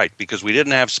story, right? Because we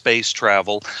didn't have space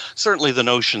travel. Certainly, the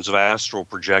notions of astral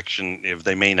projection, if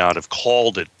they may not have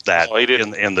called it that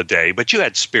in the day, but you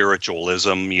had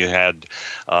spiritualism. You had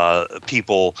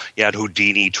people. You had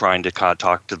Houdini trying to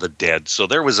talk to the dead. So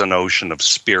there was a notion of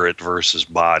spirit versus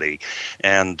body,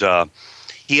 and.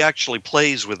 he actually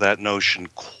plays with that notion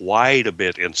quite a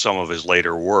bit in some of his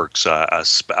later works. I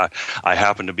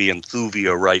happen to be in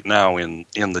Thuvia right now in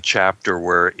the chapter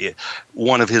where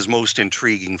one of his most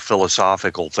intriguing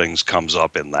philosophical things comes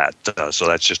up in that. So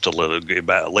that's just a little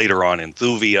later on in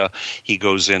Thuvia. He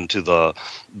goes into the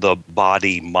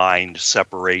body-mind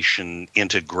separation,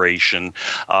 integration.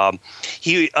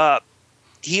 He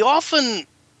often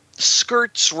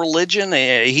skirts religion.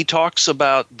 He talks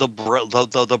about the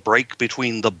break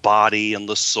between the body and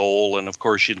the soul, and of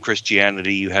course in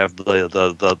Christianity you have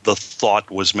the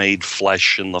thought was made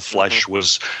flesh, and the flesh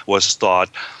was thought.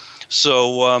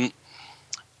 So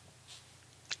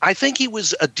I think he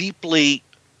was a deeply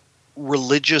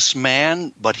religious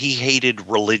man, but he hated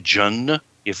religion,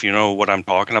 if you know what I'm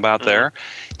talking about there.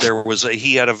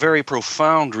 He had a very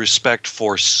profound respect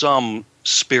for some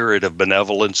spirit of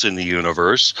benevolence in the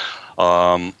universe,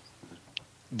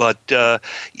 but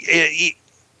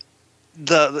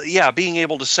being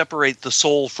able to separate the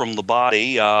soul from the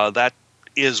body, that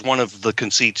is one of the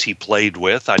conceits he played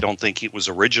with. I don't think it was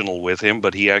original with him,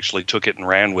 but he actually took it and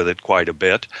ran with it quite a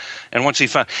bit. And once he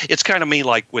found, it's kind of me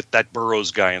like with that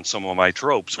Burroughs guy in some of my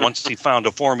tropes. Once he found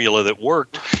a formula that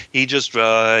worked, he just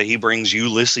he brings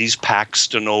Ulysses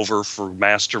Paxton over for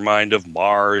Mastermind of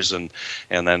Mars, and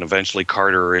then eventually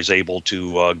Carter is able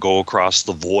to go across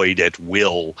the void at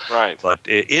will. Right. But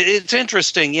it's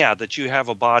interesting, that you have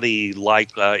a body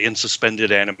like in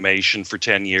suspended animation for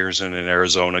 10 years in an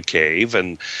Arizona cave,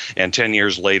 and 10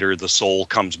 years later the soul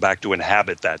comes back to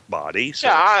inhabit that body. So.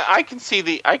 Yeah, I can see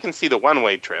the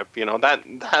one-way trip.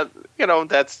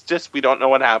 That's just, we don't know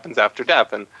what happens after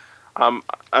death, and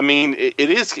I mean, it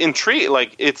is intriguing.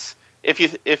 Like, it's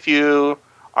if you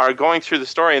are going through the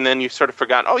story and then you sort of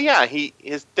forgot,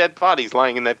 his dead body's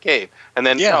lying in that cave, and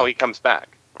then he comes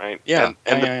back, right? Yeah,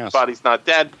 and the body's not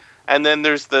dead, and then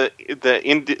there's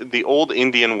the old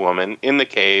Indian woman in the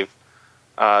cave.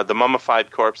 The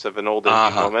mummified corpse of an old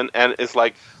Indian woman, and it's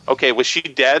like, okay, was she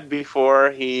dead before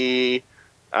he?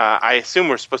 I assume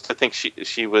we're supposed to think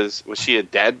she was she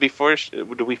dead before?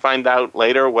 Do we find out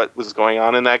later what was going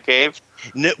on in that cave?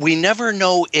 We never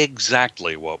know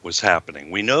exactly what was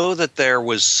happening. We know that there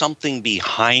was something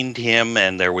behind him,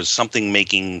 and there was something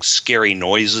making scary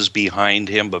noises behind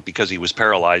him, but because he was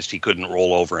paralyzed, he couldn't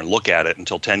roll over and look at it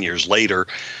until 10 years later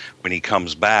when he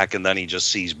comes back, and then he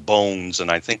just sees bones, and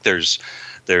I think there's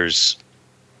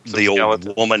some the skeletons.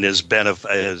 Old woman is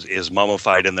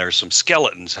mummified, and there's some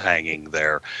skeletons hanging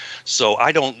there. So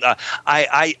I don't.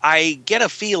 I get a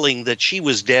feeling that she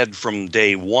was dead from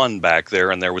day one back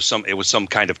there, and it was some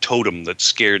kind of totem that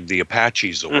scared the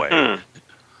Apaches away.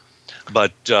 Mm-hmm.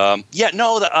 But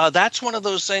that's one of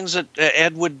those things that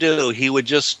Ed would do. He would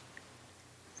just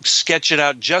sketch it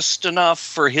out just enough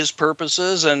for his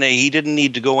purposes, and he didn't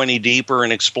need to go any deeper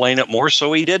and explain it more,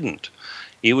 so he didn't.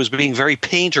 He was being very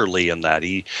painterly in that.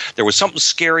 There was something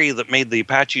scary that made the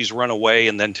Apaches run away,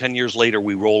 and then 10 years later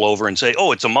we roll over and say,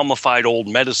 oh, it's a mummified old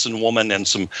medicine woman and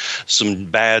some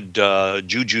bad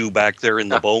juju back there in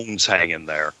the bones hanging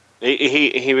there.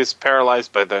 He was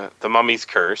paralyzed by the mummy's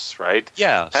curse, right?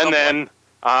 Yeah. And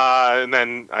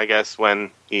then I guess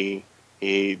when he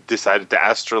decided to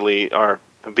astrally, or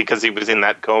because he was in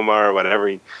that coma or whatever,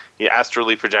 he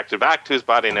astrally projected back to his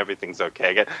body, and everything's okay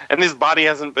again. And his body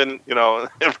hasn't been,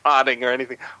 rotting or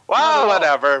anything. Well,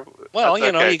 whatever. Well,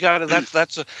 that's okay. You got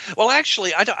it. Well,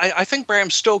 actually, I think Bram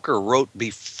Stoker wrote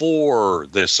before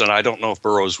this, and I don't know if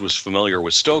Burroughs was familiar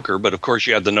with Stoker, but of course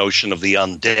you had the notion of the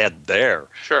undead there.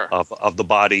 Sure. Of the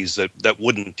bodies that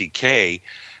wouldn't decay.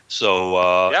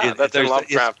 So that's in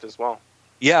Lovecraft as well.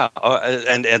 Yeah,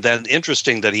 and then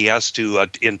interesting that he has to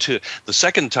into the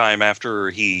second time after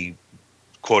he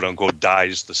quote unquote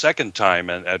dies the second time,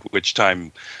 and at which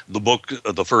time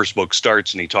the first book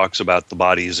starts, and he talks about the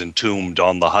body is entombed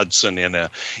on the Hudson in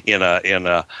a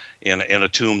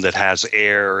tomb that has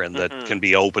air and that can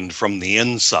be opened from the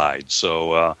inside.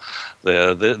 So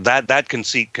that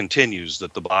conceit continues,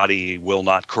 that the body will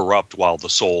not corrupt while the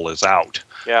soul is out.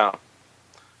 Yeah,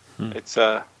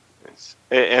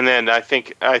 and then I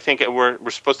think we're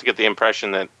supposed to get the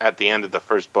impression that at the end of the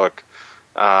first book,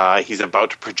 he's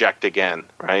about to project again,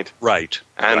 right? Right.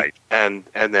 And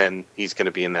then he's going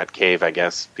to be in that cave, I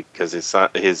guess, because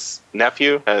his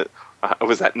nephew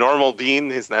Was that Normal Bean,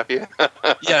 his nephew?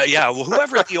 Yeah. Well,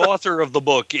 whoever the author of the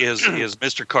book is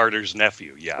Mr. Carter's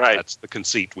nephew. Yeah, right. That's the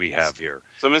conceit we have here.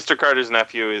 So Mr. Carter's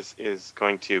nephew is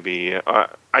going to be,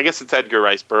 I guess it's Edgar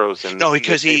Rice Burroughs. No,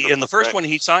 because in the first one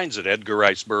he signs it, Edgar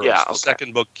Rice Burroughs. Yeah, the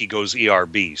second book he goes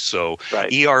ERB. So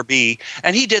right. ERB,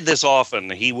 and he did this often.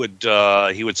 He would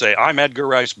say, "I'm Edgar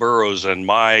Rice Burroughs, and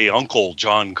my uncle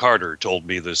John Carter told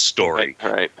me this story."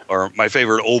 Right. Or my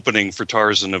favorite opening for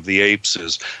Tarzan of the Apes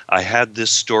is, "I had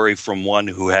this story from one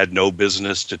who had no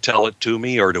business to tell it to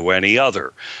me or to any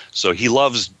other." So he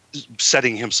loves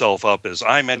setting himself up as,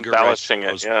 "I'm Edgar Rice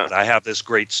Burroughs, but I have this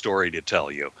great story to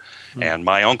tell you. And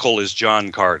my uncle is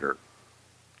John Carter."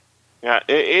 Yeah,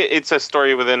 it's a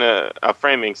story within a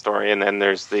framing story, and then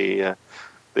there's the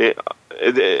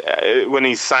when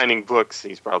he's signing books,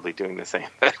 he's probably doing the same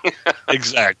thing.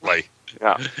 Exactly.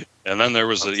 Yeah. And then there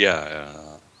was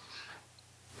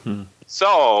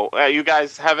So, you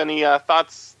guys have any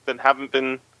thoughts that haven't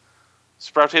been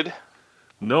sprouted?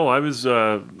 No, I was.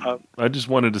 I just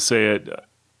wanted to say it.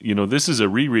 This is a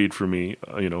reread for me.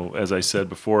 As I said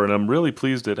before, and I'm really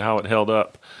pleased at how it held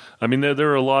up. I mean,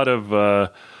 there are a lot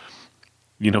of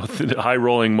high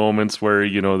rolling moments where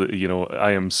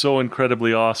I am so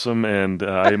incredibly awesome and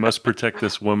I must protect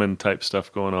this woman type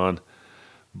stuff going on.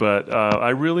 But I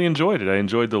really enjoyed it. I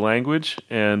enjoyed the language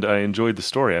and I enjoyed the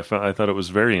story. I thought it was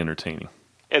very entertaining.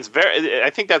 I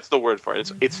think that's the word for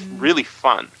it. It's really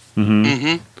fun. Mm-hmm.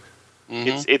 Mm-hmm.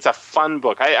 Mm-hmm. It's a fun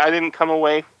book. I didn't come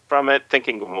away from it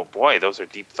thinking, "Oh boy, those are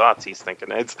deep thoughts he's thinking."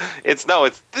 This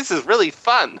is really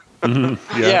fun.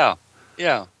 Mm-hmm.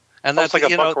 Yeah. And that's like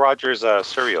a Buck Rogers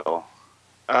cereal.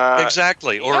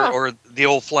 Exactly, or the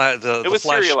old Flash. It was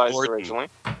Flash serialized Gordon. originally.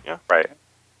 Yeah, right.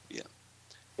 Yeah,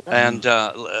 and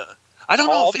I don't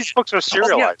know. All these books are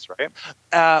serialized, right?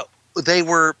 They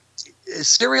were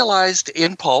serialized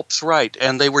in pulps, right?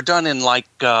 And they were done in like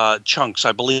chunks,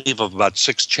 I believe, of about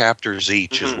 6 chapters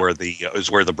each. Mm-hmm.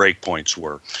 is where the breakpoints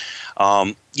were.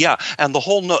 And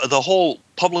the whole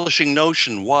publishing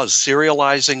notion was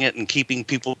serializing it and keeping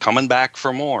people coming back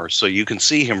for more. So you can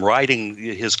see him writing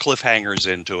his cliffhangers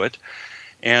into it,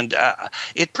 and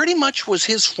it pretty much was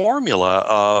his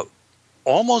formula.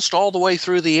 Almost all the way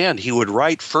through the end. He would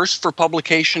write first for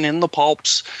publication in the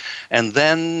pulps, and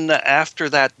then after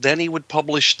that, then he would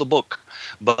publish the book.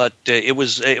 But it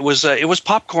was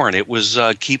popcorn. It was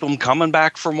keep them coming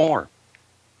back for more.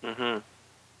 Mm-hmm.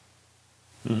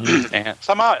 Mm-hmm. And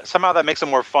somehow that makes it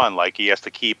more fun. Like he has to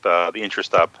keep the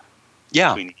interest up.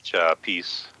 Yeah. Between each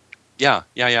piece. Yeah.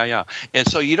 And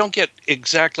so you don't get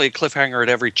exactly a cliffhanger at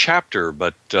every chapter,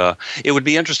 but it would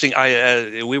be interesting.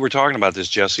 We were talking about this,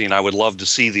 Jesse, and I would love to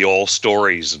see the all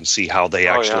stories and see how they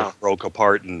actually broke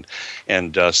apart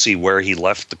and see where he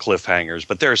left the cliffhangers.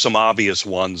 But there are some obvious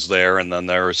ones there, and then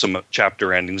there are some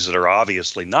chapter endings that are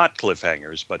obviously not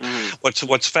cliffhangers. But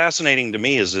what's fascinating to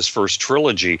me is this first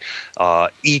trilogy.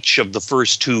 Each of the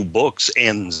first 2 books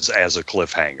ends as a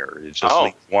cliffhanger. It's just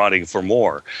like wanting for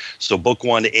more. So book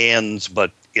 1 ends,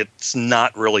 but it's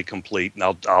not really complete. And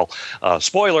I'll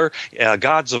spoiler,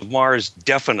 Gods of Mars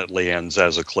definitely ends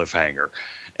as a cliffhanger.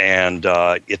 And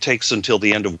it takes until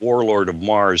the end of Warlord of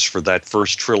Mars for that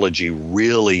first trilogy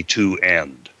really to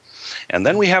end. And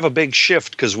then we have a big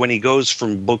shift, because when he goes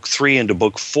from book 3 into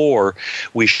book 4,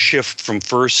 we shift from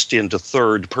first into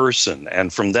third person.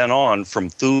 And from then on, from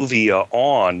Thuvia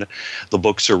on, the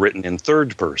books are written in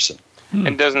third person.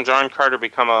 And doesn't John Carter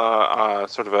become a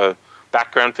sort of a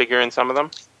background figure in some of them?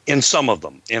 In some of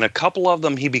them. In a couple of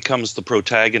them, he becomes the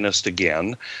protagonist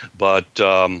again. But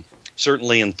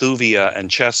certainly in Thuvia and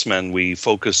Chessmen, we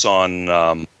focus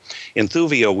on... in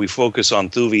Thuvia, we focus on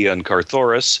Thuvia and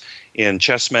Carthoris. In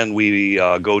Chessmen, we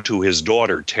go to his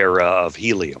daughter, Terra of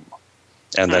Helium.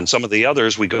 And then some of the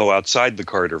others, we go outside the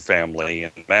Carter family.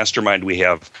 In Mastermind, we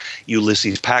have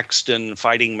Ulysses Paxton.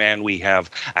 Fighting Man, we have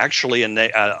actually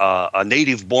a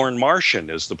native-born Martian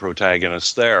as the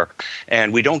protagonist there.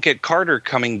 And we don't get Carter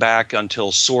coming back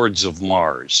until Swords of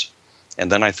Mars.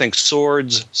 And then I think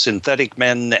Swords, Synthetic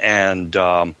Men, and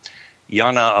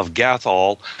Yana of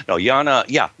Gathol. No,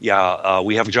 Yana,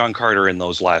 we have John Carter in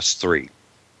those last 3.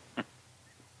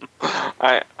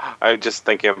 I'm just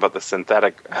thinking about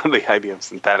the idea of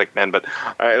synthetic men, but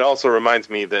it also reminds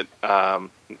me that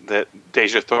that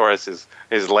Deja Thoris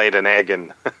is laid an egg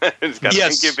and he's got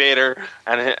an incubator,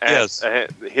 and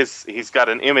he's got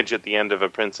an image at the end of A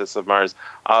Princess of Mars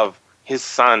of his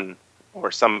son,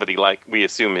 or somebody like we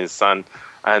assume his son,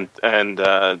 and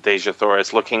Deja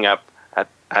Thoris looking up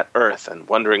at Earth and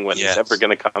wondering when he's ever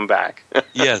going to come back.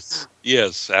 yes,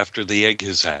 after the egg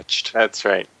is hatched. That's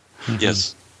right.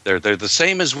 Yes. They're the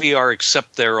same as we are,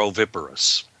 except they're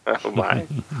oviparous. Oh my!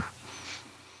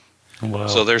 Wow.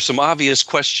 So there's some obvious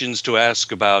questions to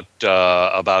ask about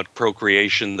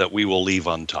procreation that we will leave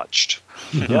untouched.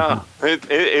 Yeah,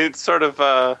 it's sort of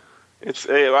I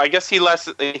guess he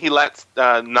lets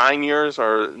 9 years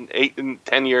or 8 and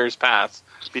 10 years pass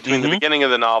between the beginning of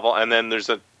the novel, and then there's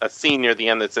a scene near the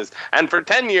end that says, "And for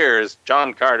 10 years,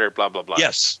 John Carter, blah blah blah."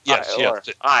 Yes. In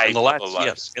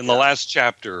the last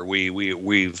chapter,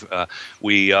 we've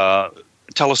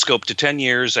telescoped to 10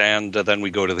 years, and then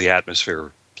we go to the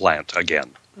atmosphere plant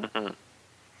again. Mm-hmm.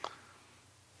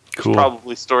 Cool. There's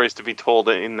probably stories to be told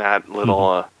in that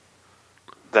little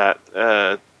that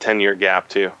 10-year gap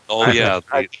too. Oh yeah,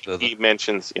 he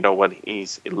mentions what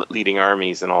he's leading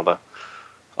armies and all the.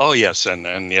 Oh yes, and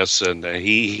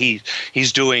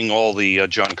he's doing all the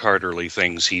John Carterly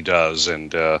things he does,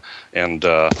 and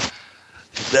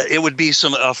it would be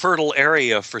a fertile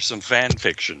area for some fan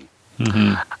fiction.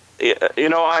 Mm-hmm.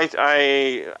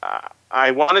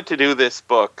 I wanted to do this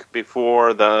book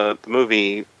before the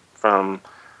movie from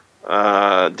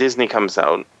Disney comes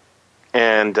out,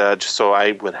 and just so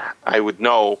I would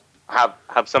know.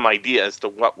 Have some idea as to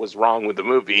what was wrong with the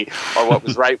movie or what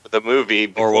was right with the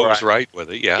movie. Or what was right with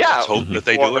it, yeah. Let's hope that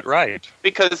they do it right.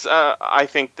 Because I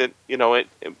think that,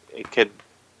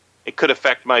 it could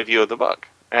affect my view of the book.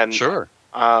 And sure.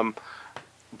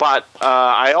 But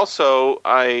I also,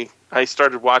 I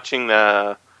started watching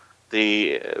the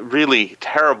really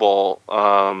terrible,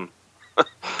 I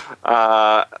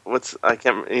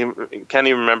can't even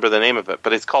remember the name of it,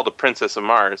 but it's called The Princess of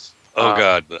Mars. Oh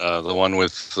God, the one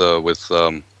with what's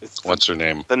her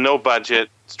name? The no budget,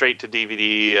 straight to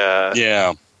DVD.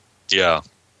 Yeah.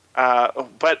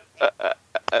 But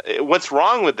what's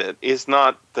wrong with it is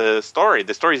not the story.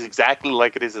 The story is exactly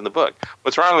like it is in the book.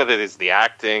 What's wrong with it is the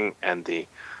acting and the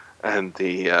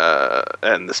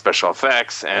special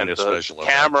effects and the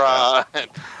camera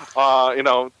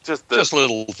and just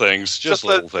little things. Just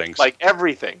little things. Like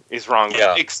everything is wrong with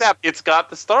it, except it's got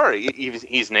the story.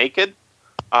 He's naked.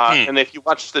 And if you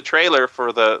watch the trailer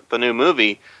for the new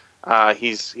movie,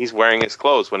 he's wearing his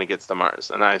clothes when he gets to Mars.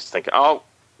 And I was thinking, why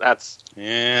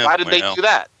did they do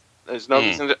that? There's no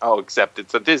reason to, except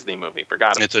it's a Disney movie.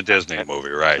 Forgot it. It's a Disney movie,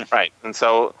 right? Right. And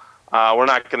so we're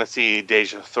not going to see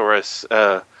Deja Thoris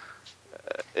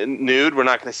nude. We're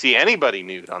not going to see anybody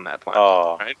nude on that planet.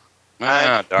 Oh. Right?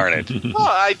 Darn it. Well,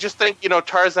 I just think,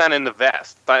 Tarzan in the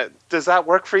vest. But does that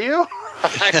work for you?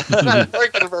 It's not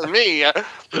working for me.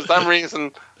 For some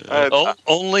reason.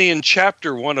 Only in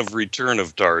Chapter 1 of Return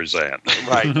of Tarzan.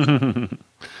 Right.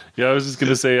 Yeah, I was just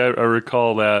going to say, I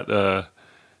recall that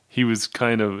he was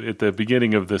kind of, at the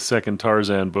beginning of the second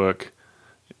Tarzan book,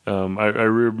 I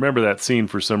remember that scene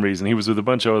for some reason. He was with a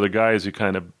bunch of other guys who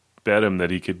kind of bet him that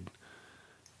he could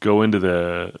go into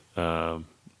the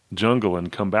jungle and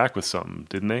come back with something,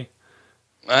 didn't they?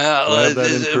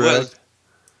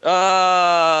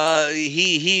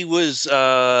 He was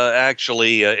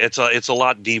actually it's a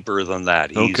lot deeper than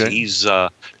that. He's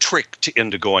tricked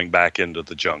into going back into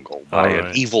the jungle by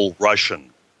an evil Russian.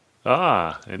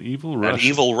 An evil Russian. An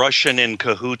evil Russian in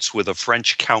cahoots with a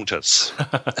French countess.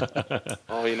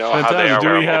 How they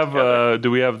are.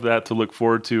 Do we have that to look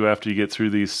forward to after you get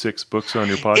through these 6 books on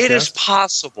your podcast? It is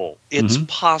possible. It's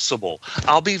possible.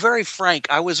 I'll be very frank.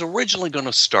 I was originally going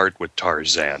to start with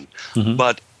Tarzan,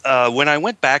 but when I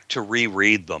went back to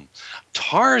reread them,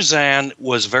 Tarzan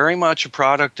was very much a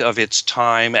product of its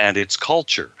time and its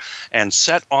culture, and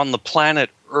set on the planet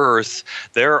Earth,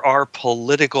 there are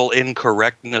political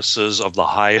incorrectnesses of the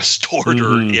highest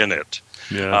order in it.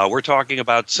 Yeah. We're talking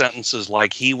about sentences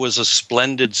like, he was a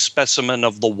splendid specimen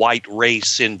of the white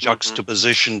race in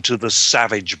juxtaposition to the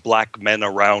savage black men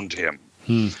around him.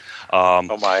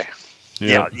 Oh my.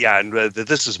 Yeah, and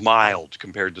this is mild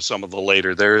compared to some of the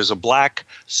later. There is a black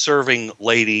serving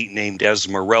lady named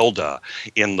Esmeralda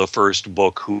in the first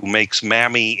book who makes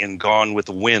Mammy in Gone with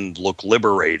the Wind look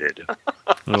liberated.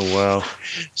 Oh, wow.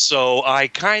 So I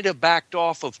kind of backed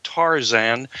off of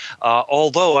Tarzan,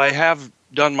 although I have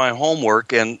done my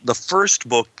homework, and the first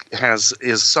book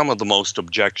is some of the most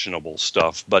objectionable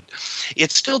stuff, but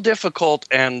it's still difficult,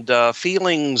 and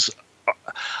feelings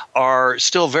are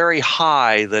still very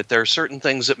high that there are certain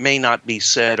things that may not be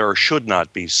said or should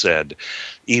not be said,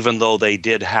 even though they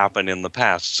did happen in the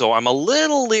past. So I'm a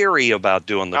little leery about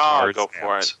doing the Tarzan. Go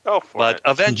for it. But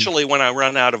eventually, when I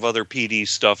run out of other PD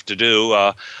stuff to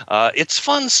do, it's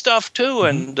fun stuff too.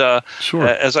 And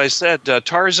as I said,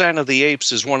 Tarzan of the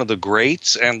Apes is one of the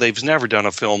greats, and they've never done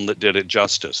a film that did it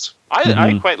justice.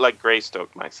 I quite like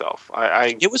Greystoke myself.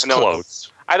 It was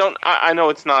close. I know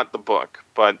it's not the book,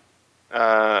 but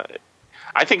I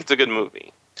think it's a good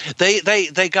movie.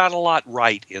 They got a lot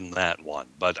right in that one,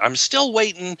 but I'm still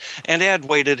waiting, and Ed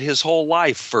waited his whole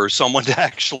life for someone to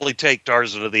actually take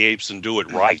Tarzan of the Apes and do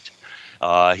it right.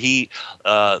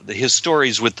 His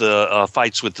stories with the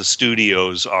fights with the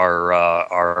studios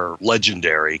are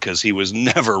legendary because he was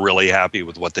never really happy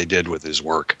with what they did with his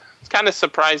work. It's kind of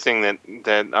surprising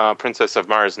that Princess of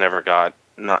Mars never got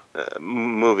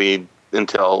movie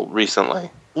until recently.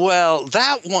 Well,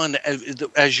 that one,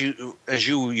 as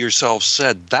you yourself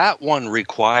said, that one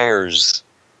requires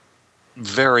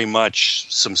very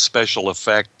much some special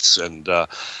effects and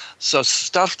so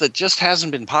stuff that just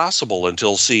hasn't been possible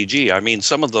until CG. I mean,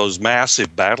 some of those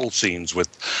massive battle scenes with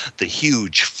the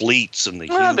huge fleets and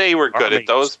they were good at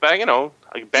those back,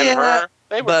 like Ben-Hur.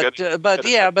 They were good. But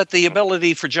the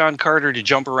ability for John Carter to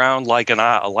jump around like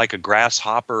a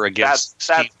grasshopper against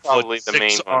that's probably the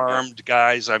main six-armed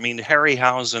guys. I mean,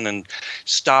 Harryhausen and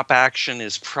stop action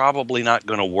is probably not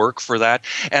going to work for that.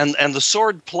 And the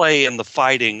sword play and the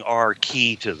fighting are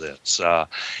key to this.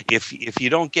 If you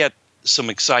don't get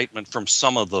some excitement from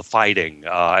some of the fighting,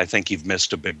 I think you've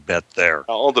missed a big bet there.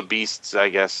 All the beasts, I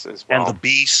guess, as well. And the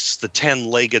beasts, the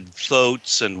 10-legged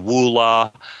thoats and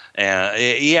Woola.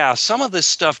 Some of this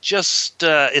stuff just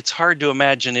it's hard to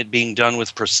imagine it being done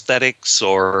with prosthetics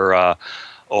or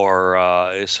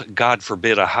God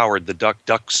forbid a Howard the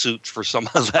Duck suit for some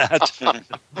of that.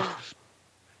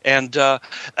 And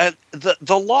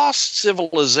the Lost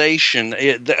Civilization,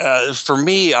 for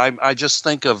me, I just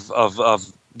think of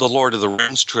the Lord of the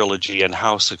Rings trilogy and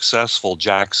how successful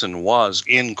Jackson was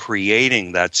in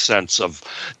creating that sense of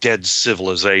dead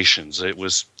civilizations. It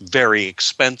was very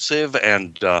expensive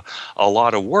and a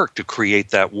lot of work to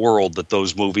create that world that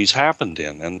those movies happened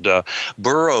in. And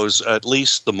Burroughs, at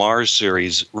least the Mars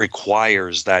series,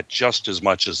 requires that just as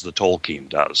much as the Tolkien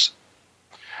does.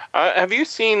 Have you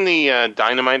seen the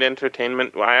Dynamite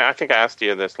Entertainment? I think I asked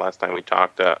you this last time we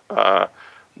talked.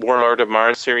 Warlord of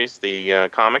Mars series, the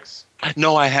comics.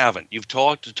 No, I haven't. You've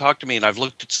talked to me, and I've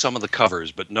looked at some of the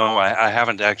covers, but no, I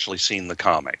haven't actually seen the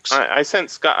comics. I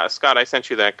sent Scott. I sent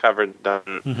you that cover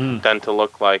done to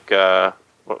look like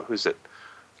who's it?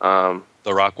 The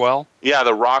Rockwell. Yeah,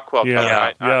 the Rockwell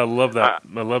cover. I love that.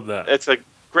 I love that. It's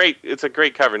a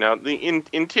great cover. Now the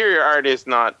interior art is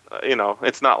not,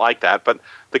 it's not like that, but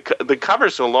the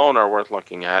covers alone are worth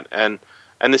looking at, and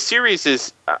the series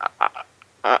is.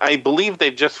 I believe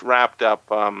they've just wrapped up.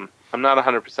 I'm not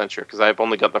 100% sure because I've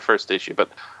only got the first issue,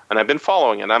 and I've been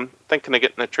following it. I'm thinking of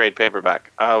getting a trade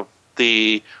paperback.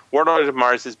 The Warlord of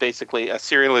Mars is basically a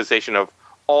serialization of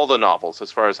all the novels,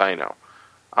 as far as I know.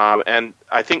 And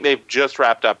I think they've just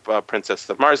wrapped up Princess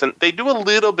of Mars, and they do a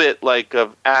little bit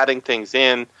of adding things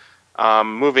in,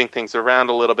 moving things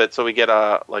around a little bit. So we get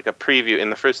a preview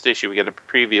in the first issue. We get a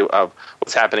preview of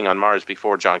what's happening on Mars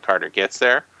before John Carter gets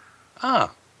there.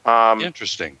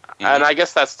 Interesting. Mm-hmm. And I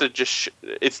guess that's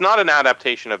it's not an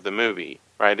adaptation of the movie,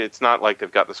 right? It's not like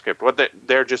they've got the script.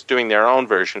 They're just doing their own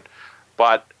version.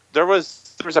 But there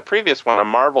was a previous one, a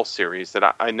Marvel series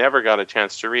that I never got a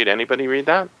chance to read. Anybody read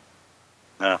that?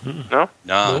 No. No?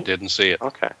 No, didn't see it.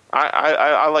 Okay.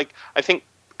 I think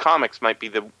comics might be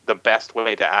the best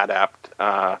way to adapt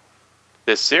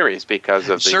this series because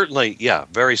of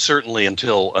very certainly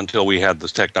until we had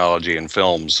this technology in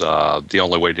films, the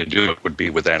only way to do it would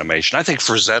be with animation. I think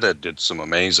Frazetta did some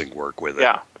amazing work with it.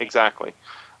 Yeah, exactly.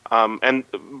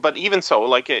 But even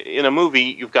so, in a movie,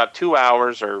 you've got 2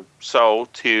 hours or so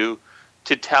to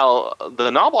tell the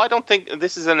novel. I don't think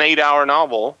this is an 8-hour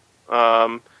novel,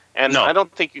 and no. I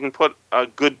don't think you can put a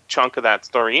good chunk of that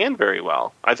story in very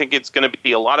well. I think it's going to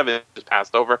be a lot of it is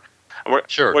passed over. We're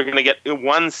going to get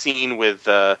one scene with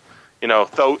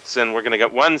thoats, and we're going to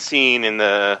get one scene in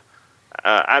the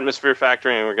atmosphere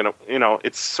factory, and we're going to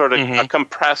it's sort of a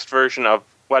compressed version of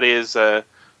what is a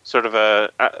sort of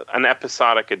an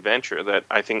episodic adventure that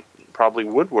I think probably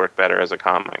would work better as a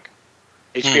comic.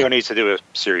 HBO needs to do a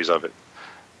series of it.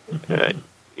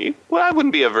 Well, I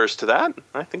wouldn't be averse to that.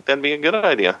 I think that'd be a good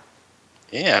idea.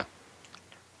 Yeah.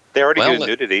 They already do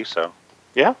nudity, so.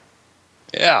 Yeah.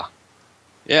 Yeah.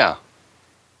 Yeah.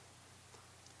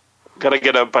 Got to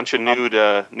get a bunch of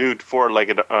nude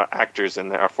four-legged actors in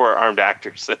there, or four-armed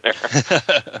actors in there.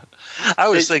 I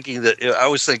was thinking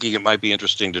it might be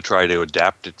interesting to try to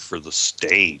adapt it for the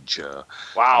stage.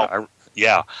 Wow.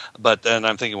 But then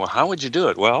I'm thinking, well, how would you do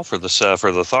it? Well, for the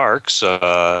Tharks,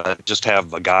 just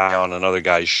have a guy on another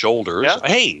guy's shoulders. Yeah.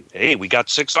 Hey, we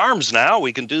got 6 arms now.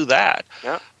 We can do that.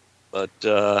 Yeah. But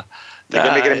they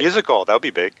can make it a musical. That would be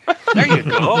big. There you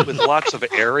go, with lots of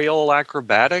aerial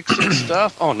acrobatics and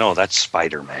stuff. Oh no, that's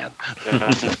Spider-Man.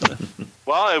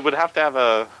 Well, it would have to have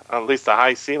at least a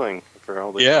high ceiling for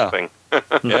all this thing.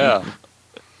 Yeah.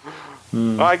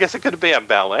 Well, I guess it could be a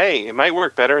ballet. It might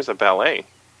work better as a ballet.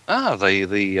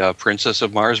 The Princess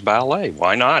of Mars ballet.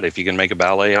 Why not? If you can make a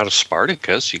ballet out of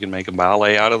Spartacus, you can make a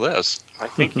ballet out of this. I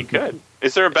think you could.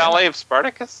 Is there a ballet of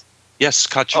Spartacus? Yes,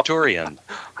 Khachaturian.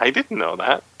 I didn't know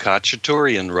that.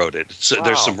 Khachaturian wrote it. So Wow.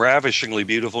 There's some ravishingly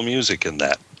beautiful music in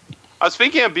that.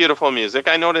 Speaking of beautiful music,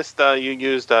 I noticed you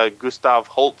used Gustav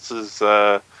Holst's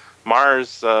Mars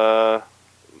Singer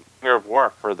of War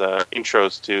for the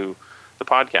intros to the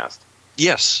podcast.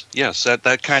 Yes,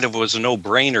 that kind of was a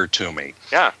no-brainer to me.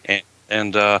 Yeah.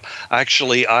 And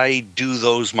actually, I do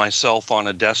those myself on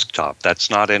a desktop. That's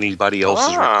not anybody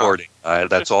else's recording.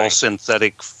 That's all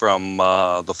synthetic from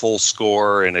the full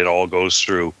score, and it all goes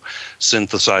through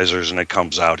synthesizers, and it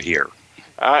comes out here.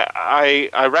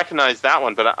 I recognize that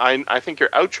one, but I think your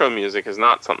outro music is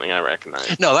not something I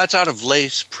recognize. No, that's out of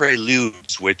Les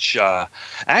Preludes, which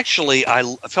actually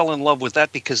I fell in love with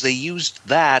that because they used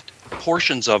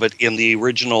portions of it in the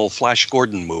original Flash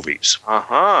Gordon movies.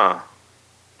 Uh-huh.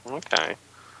 Okay.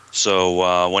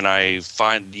 So when I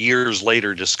years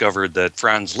later discovered that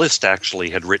Franz Liszt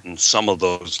actually had written some of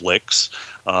those licks,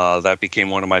 that became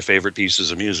one of my favorite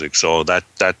pieces of music. So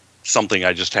that's something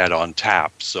I just had on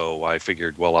tap. So I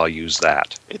figured, well, I'll use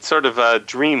that. It's sort of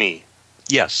dreamy.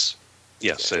 Yes.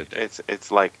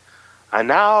 It's like, and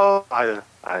now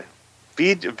I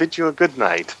bid you a good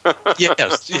night.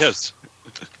 Yes.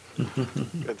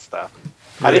 Good stuff.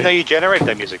 How do you know you generate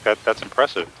that music? That's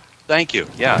impressive. Thank you.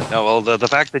 Yeah. No. Well, the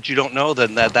fact that you don't know,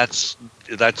 then that's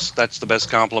the best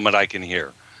compliment I can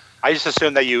hear. I just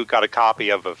assumed that you got a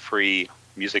copy of a free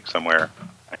music somewhere.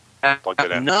 Plugged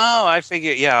it in. No, I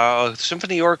figure. Yeah,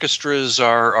 symphony orchestras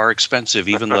are expensive,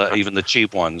 even the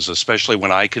cheap ones, especially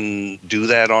when I can do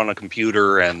that on a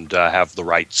computer and have the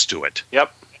rights to it.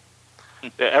 Yep.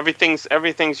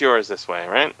 Everything's yours this way,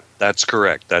 right? That's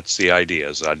correct. That's the idea.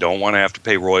 Is I don't want to have to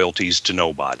pay royalties to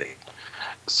nobody.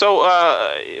 So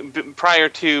prior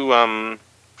to doing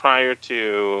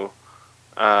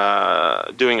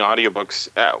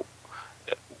audiobooks,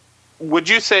 would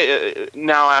you say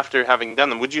now after having done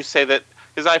them, would you say that,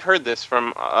 because I've heard this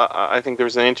from I think there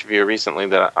was an interview recently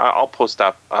that I'll post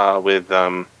up with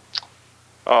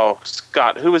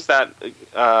Scott, who was that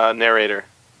narrator?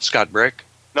 Scott Brick?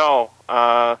 No,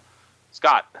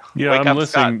 Scott. Yeah, Wake I'm Up,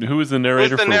 listening. Scott. Who was the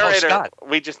narrator? Who's the narrator Scott.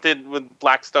 we just did with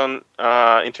Blackstone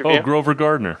interview? Oh, Grover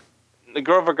Gardner. The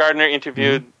Grover Gardner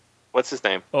interviewed, what's his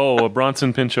name? Oh,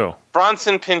 Bronson Pinchot.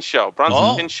 Bronson Pinchot.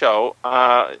 Pinchot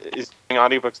is doing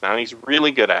audiobooks now, and he's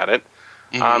really good at it.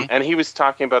 Mm-hmm. And he was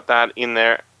talking about that in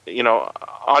there. You know,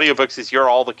 audiobooks is you're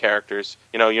all the characters.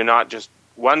 You know, you're not just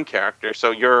one character.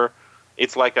 So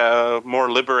it's like a more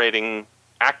liberating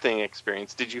acting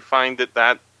experience. Did you find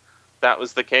that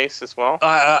was the case as well?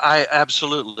 I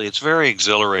absolutely. It's very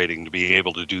exhilarating to be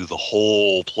able to do the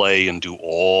whole play and do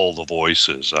all the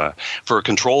voices. For a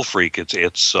control freak,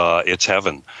 it's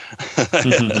heaven.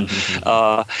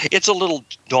 It's a little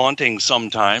daunting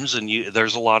sometimes, and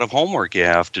there's a lot of homework you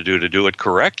have to do it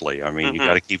correctly. I mean, you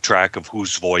got to keep track of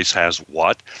whose voice has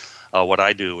what. What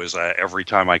I do is every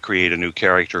time I create a new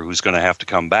character who's going to have to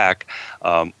come back.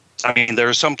 I mean, there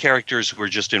are some characters who are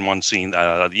just in one scene,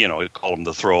 we call them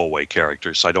the throwaway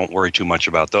characters, so I don't worry too much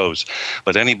about those.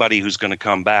 But anybody who's going to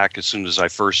come back, as soon as I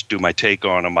first do my take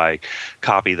on them, I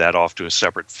copy that off to a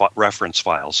separate reference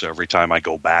file. So every time I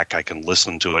go back, I can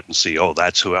listen to it and see,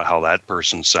 that's how that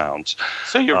person sounds.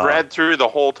 So you've read through the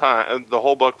whole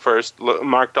book first,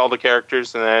 marked all the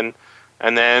characters, and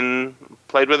then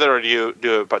played with it, or do you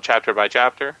do it chapter by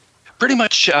chapter? Pretty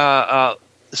much.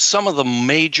 Some of the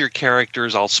major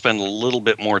characters, I'll spend a little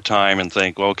bit more time and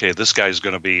think, well, okay, this guy's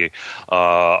going to be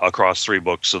across 3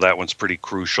 books, so that one's pretty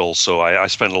crucial. So I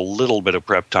spend a little bit of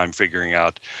prep time figuring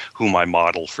out who my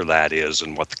model for that is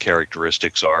and what the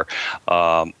characteristics are.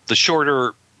 The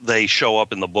shorter they show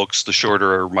up in the books, the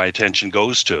shorter my attention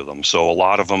goes to them. So a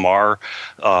lot of them are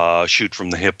shoot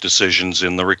from the hip decisions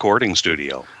in the recording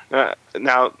studio.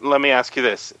 Now, let me ask you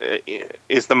this.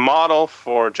 Is the model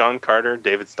for John Carter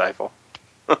David Stifel?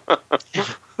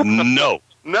 No.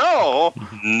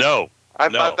 I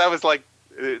thought that was like,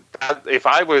 if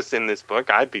I was in this book,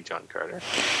 I'd be John Carter.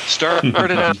 Started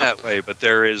out that way, but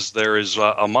there is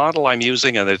a model I'm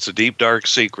using, and it's a deep, dark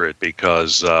secret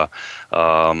because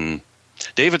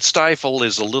David Stifel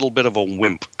is a little bit of a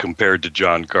wimp compared to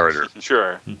John Carter.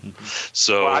 Sure.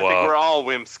 So I think we're all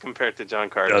wimps compared to John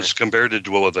Carter. As compared to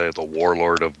the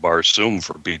warlord of Barsoom,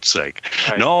 for Pete's sake.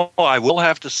 Right. No, I will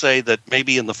have to say that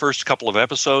maybe in the first couple of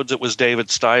episodes it was David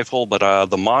Stifel, but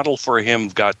the model for him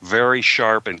got very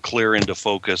sharp and clear into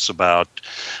focus about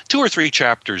 2 or 3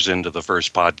 chapters into the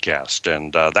first podcast,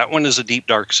 and that one is a deep,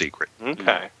 dark secret.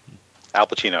 Okay. Al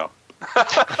Pacino.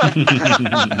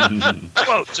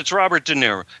 Quotes, it's Robert De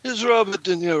Niro. It's Robert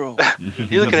De Niro.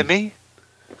 You looking at me?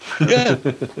 Yeah.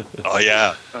 Oh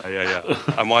yeah.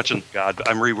 I'm watching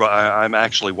I'm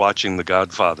actually watching The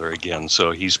Godfather again,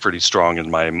 so he's pretty strong in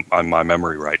my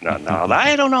memory right now. Now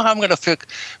I don't know how I'm going to fit.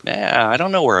 I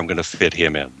don't know where I'm going to fit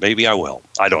him in. Maybe I will.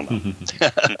 I don't know.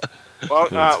 Well,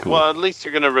 cool. Well, at least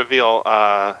you're going to reveal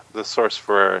the source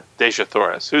for Dejah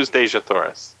Thoris. Who's Dejah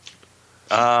Thoris?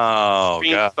 Oh,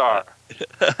 Screen God. star.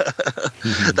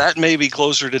 That may be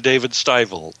closer to David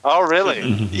Stiefel. Oh, really?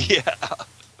 Yeah.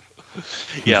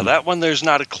 Yeah, that one. There's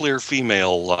not a clear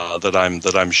female that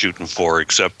I'm shooting for,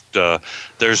 except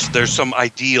there's some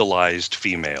idealized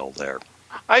female there.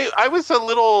 I was a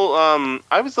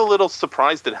little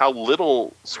surprised at how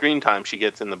little screen time she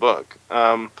gets in the book.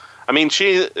 I mean,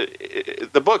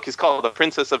 the book is called The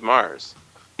Princess of Mars.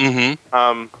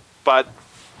 Mm-hmm. But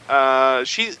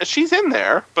she's in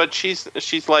there, but she's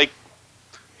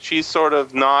sort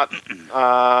of not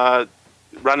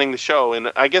running the show, and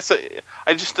I guess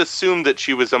I just assumed that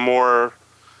she was a more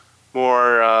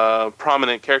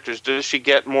prominent character. Does she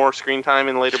get more screen time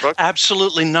in later books?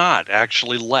 Absolutely not.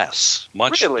 Actually, less.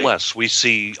 Much less. We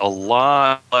see a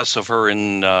lot less of her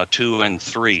in 2 and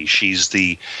 3. She's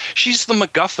the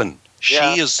MacGuffin. She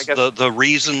is the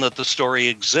reason that the story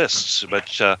exists.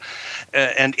 But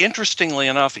and interestingly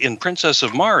enough, in Princess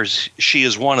of Mars, she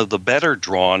is one of the better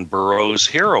drawn Burroughs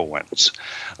heroines.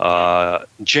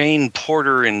 Jane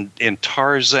Porter in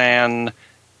Tarzan,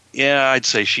 I'd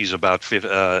say she's about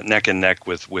neck and neck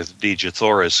with Dejah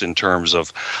Thoris in terms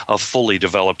of fully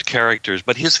developed characters.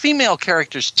 But his female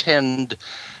characters tend,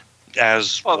 I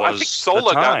think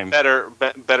Sola got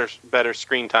better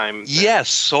screen time. Yes,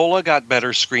 Sola got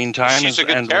better screen time. She's a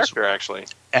good character, actually,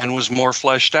 and was more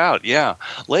fleshed out. Yeah.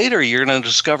 Later, you're going to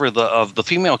discover of the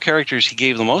female characters he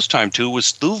gave the most time to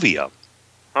was Thuvia.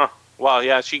 Huh. Well,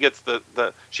 yeah, she gets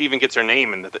she even gets her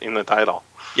name in the title.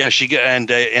 Yeah, and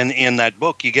in that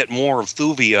book, you get more of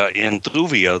Thuvia in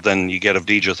Thuvia than you get of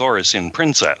Dejah Thoris in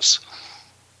Princess.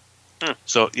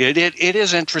 So it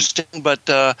is interesting,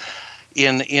 but.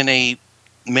 In a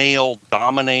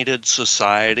male-dominated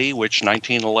society, which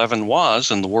 1911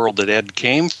 was, and the world that Ed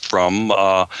came from,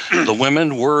 the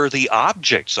women were the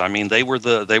objects. I mean, they were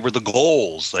the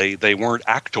goals. They weren't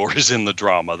actors in the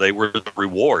drama. They were the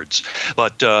rewards.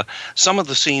 But some of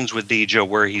the scenes with Dejah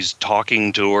where he's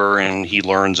talking to her and he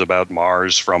learns about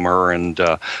Mars from her and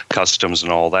customs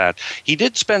and all that, he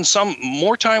did spend some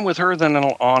more time with her than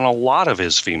on a lot of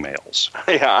his females.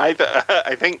 Yeah,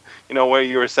 I think where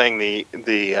you were saying the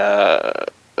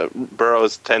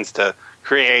Burroughs tends to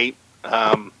create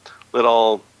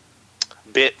little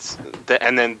bits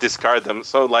and then discard them.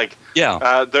 So,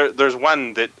 there's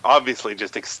one that obviously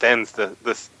just extends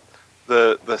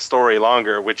the story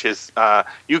longer, which is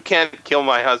you can't kill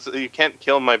my husband, you can't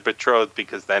kill my betrothed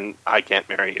because then I can't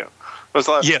marry you. It was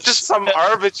just some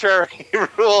arbitrary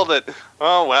rule that,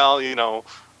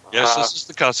 Yes, this is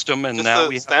the custom, and now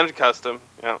we standard custom.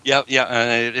 Yeah.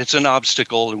 And it's an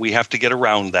obstacle, and we have to get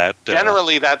around that.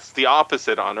 Generally, that's the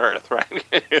opposite on Earth, right?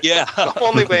 Yeah. The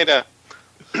only way to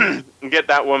get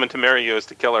that woman to marry you is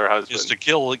to kill her husband. Is to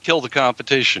kill the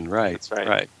competition, right? That's right.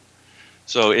 Right.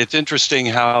 So it's interesting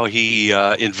how he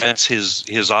invents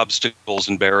his obstacles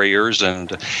and barriers,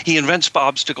 and he invents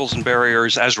obstacles and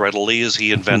barriers as readily as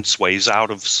he invents ways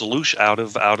out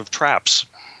of traps.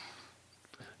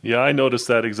 Yeah, I noticed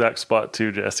that exact spot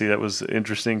too, Jesse. That was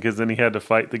interesting because then he had to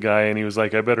fight the guy, and he was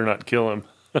like, "I better not kill him."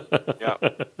 Yeah.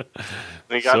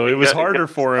 So it was harder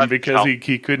for him because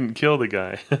he couldn't kill the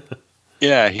guy.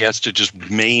 Yeah, he has to just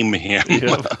maim him.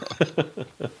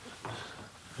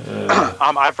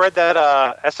 I've read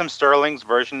that S.M. Sterling's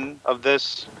version of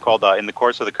this, called "In the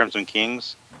Courts of the Crimson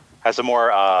Kings," has a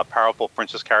more powerful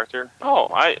princess character. Oh,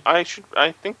 I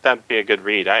think that'd be a good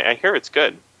read. I hear it's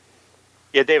good.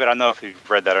 Yeah, David, I don't know if you've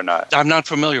read that or not. I'm not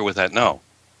familiar with that, no.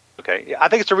 Okay. I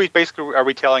think it's basically a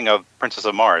retelling of Princess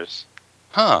of Mars.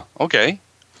 Huh, okay.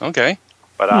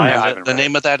 But the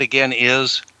name of that again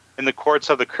is? In the Courts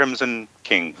of the Crimson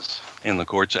Kings. In the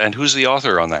Courts. And who's the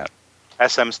author on that?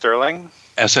 S.M. Sterling.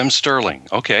 S.M. Sterling.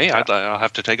 Okay, yeah. I'll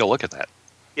have to take a look at that.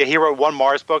 Yeah, he wrote one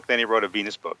Mars book, then he wrote a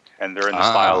Venus book. And they're in the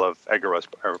style of Edgar Rice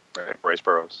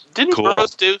Burroughs. Didn't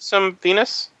Burroughs do some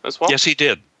Venus as well? Yes, he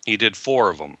did. He did 4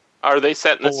 of them. Are they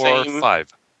set in the same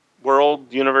 5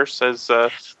 world universe as?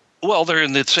 Well, they're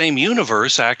in the same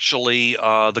universe. Actually,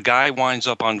 the guy winds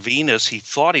up on Venus. He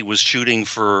thought he was shooting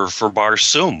for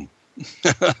Barsoom,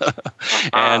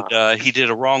 and he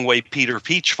did a wrong way Peter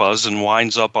Peachfuzz and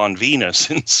winds up on Venus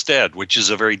instead, which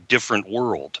is a very different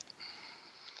world.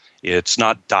 It's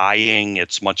not dying.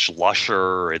 It's much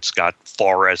lusher. It's got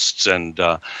forests and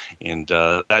that's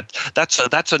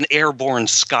an airborne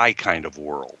sky kind of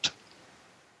world.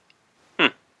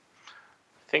 I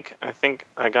think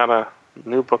I got a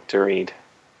new book to read.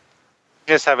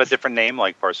 You guys have a different name,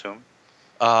 like Barsoom?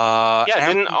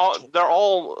 Didn't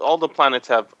all the planets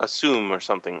have Assume or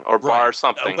something, or Bar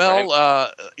something?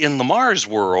 In the Mars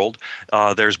world,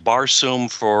 there's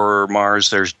Barsoom for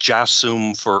Mars, there's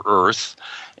Jassoom for Earth,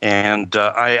 and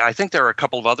I think there are a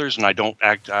couple of others, and I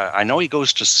know he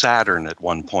goes to Saturn at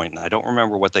one point, and I don't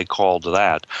remember what they called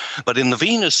that. But in the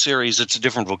Venus series, it's a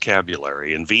different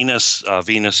vocabulary. In Venus,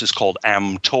 Venus is called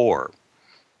Amtor.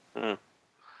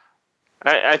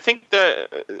 I think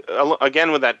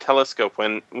again with that telescope,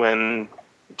 when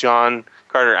John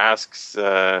Carter asks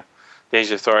Dejah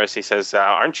Thoris, he says,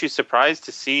 "Aren't you surprised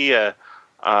to see that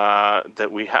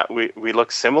we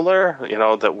look similar? You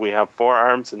know, that we have 4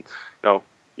 arms, and you know,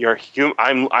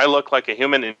 I look like a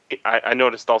human." And I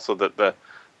noticed also that the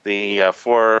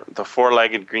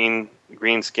 4-legged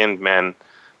green-skinned men,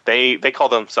 they call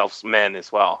themselves men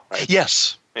as well, right?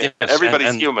 Yes. Yes,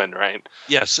 everybody's human, right?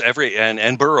 Yes,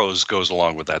 and Burroughs goes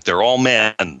along with that. They're all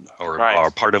men, or are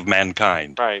part of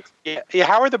mankind. Right. Yeah.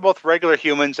 How are they both regular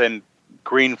humans and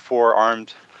green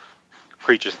 4-armed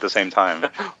creatures at the same time?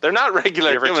 They're not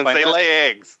regular humans. They lay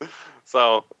eggs,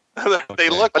 so they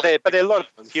look. But they look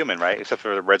human, right? Except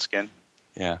for the red skin.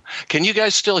 Yeah. Can you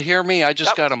guys still hear me? I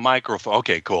just got a microphone.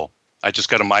 Okay, cool. I just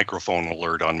got a microphone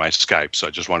alert on my Skype, so I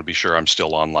just want to be sure I'm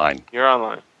still online. You're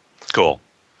online. Cool.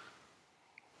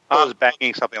 I was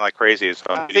banging something like crazy, so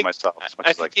I'm muting myself as much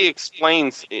as I can. He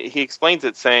explains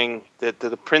it, saying that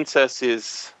the princess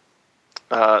is.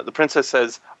 The princess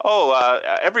says,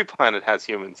 every planet has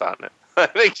humans on it. I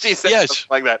think she said something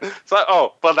like that.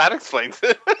 So, well, that explains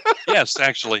it. Yes,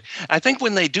 actually. I think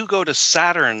when they do go to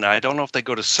Saturn, I don't know if they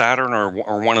go to Saturn or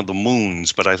one of the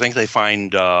moons, but I think they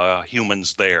find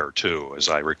humans there, too, as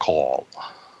I recall.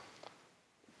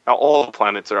 Now, all the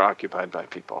planets are occupied by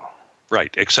people.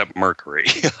 Right, except Mercury,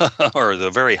 or the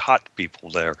very hot people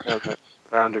there. Okay.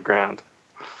 They're underground.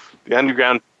 The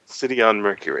underground city on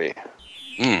Mercury.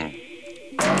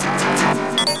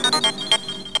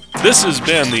 This has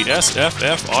been the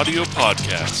SFF Audio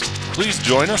Podcast. Please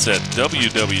join us at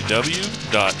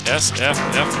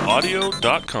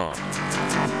www.sffaudio.com.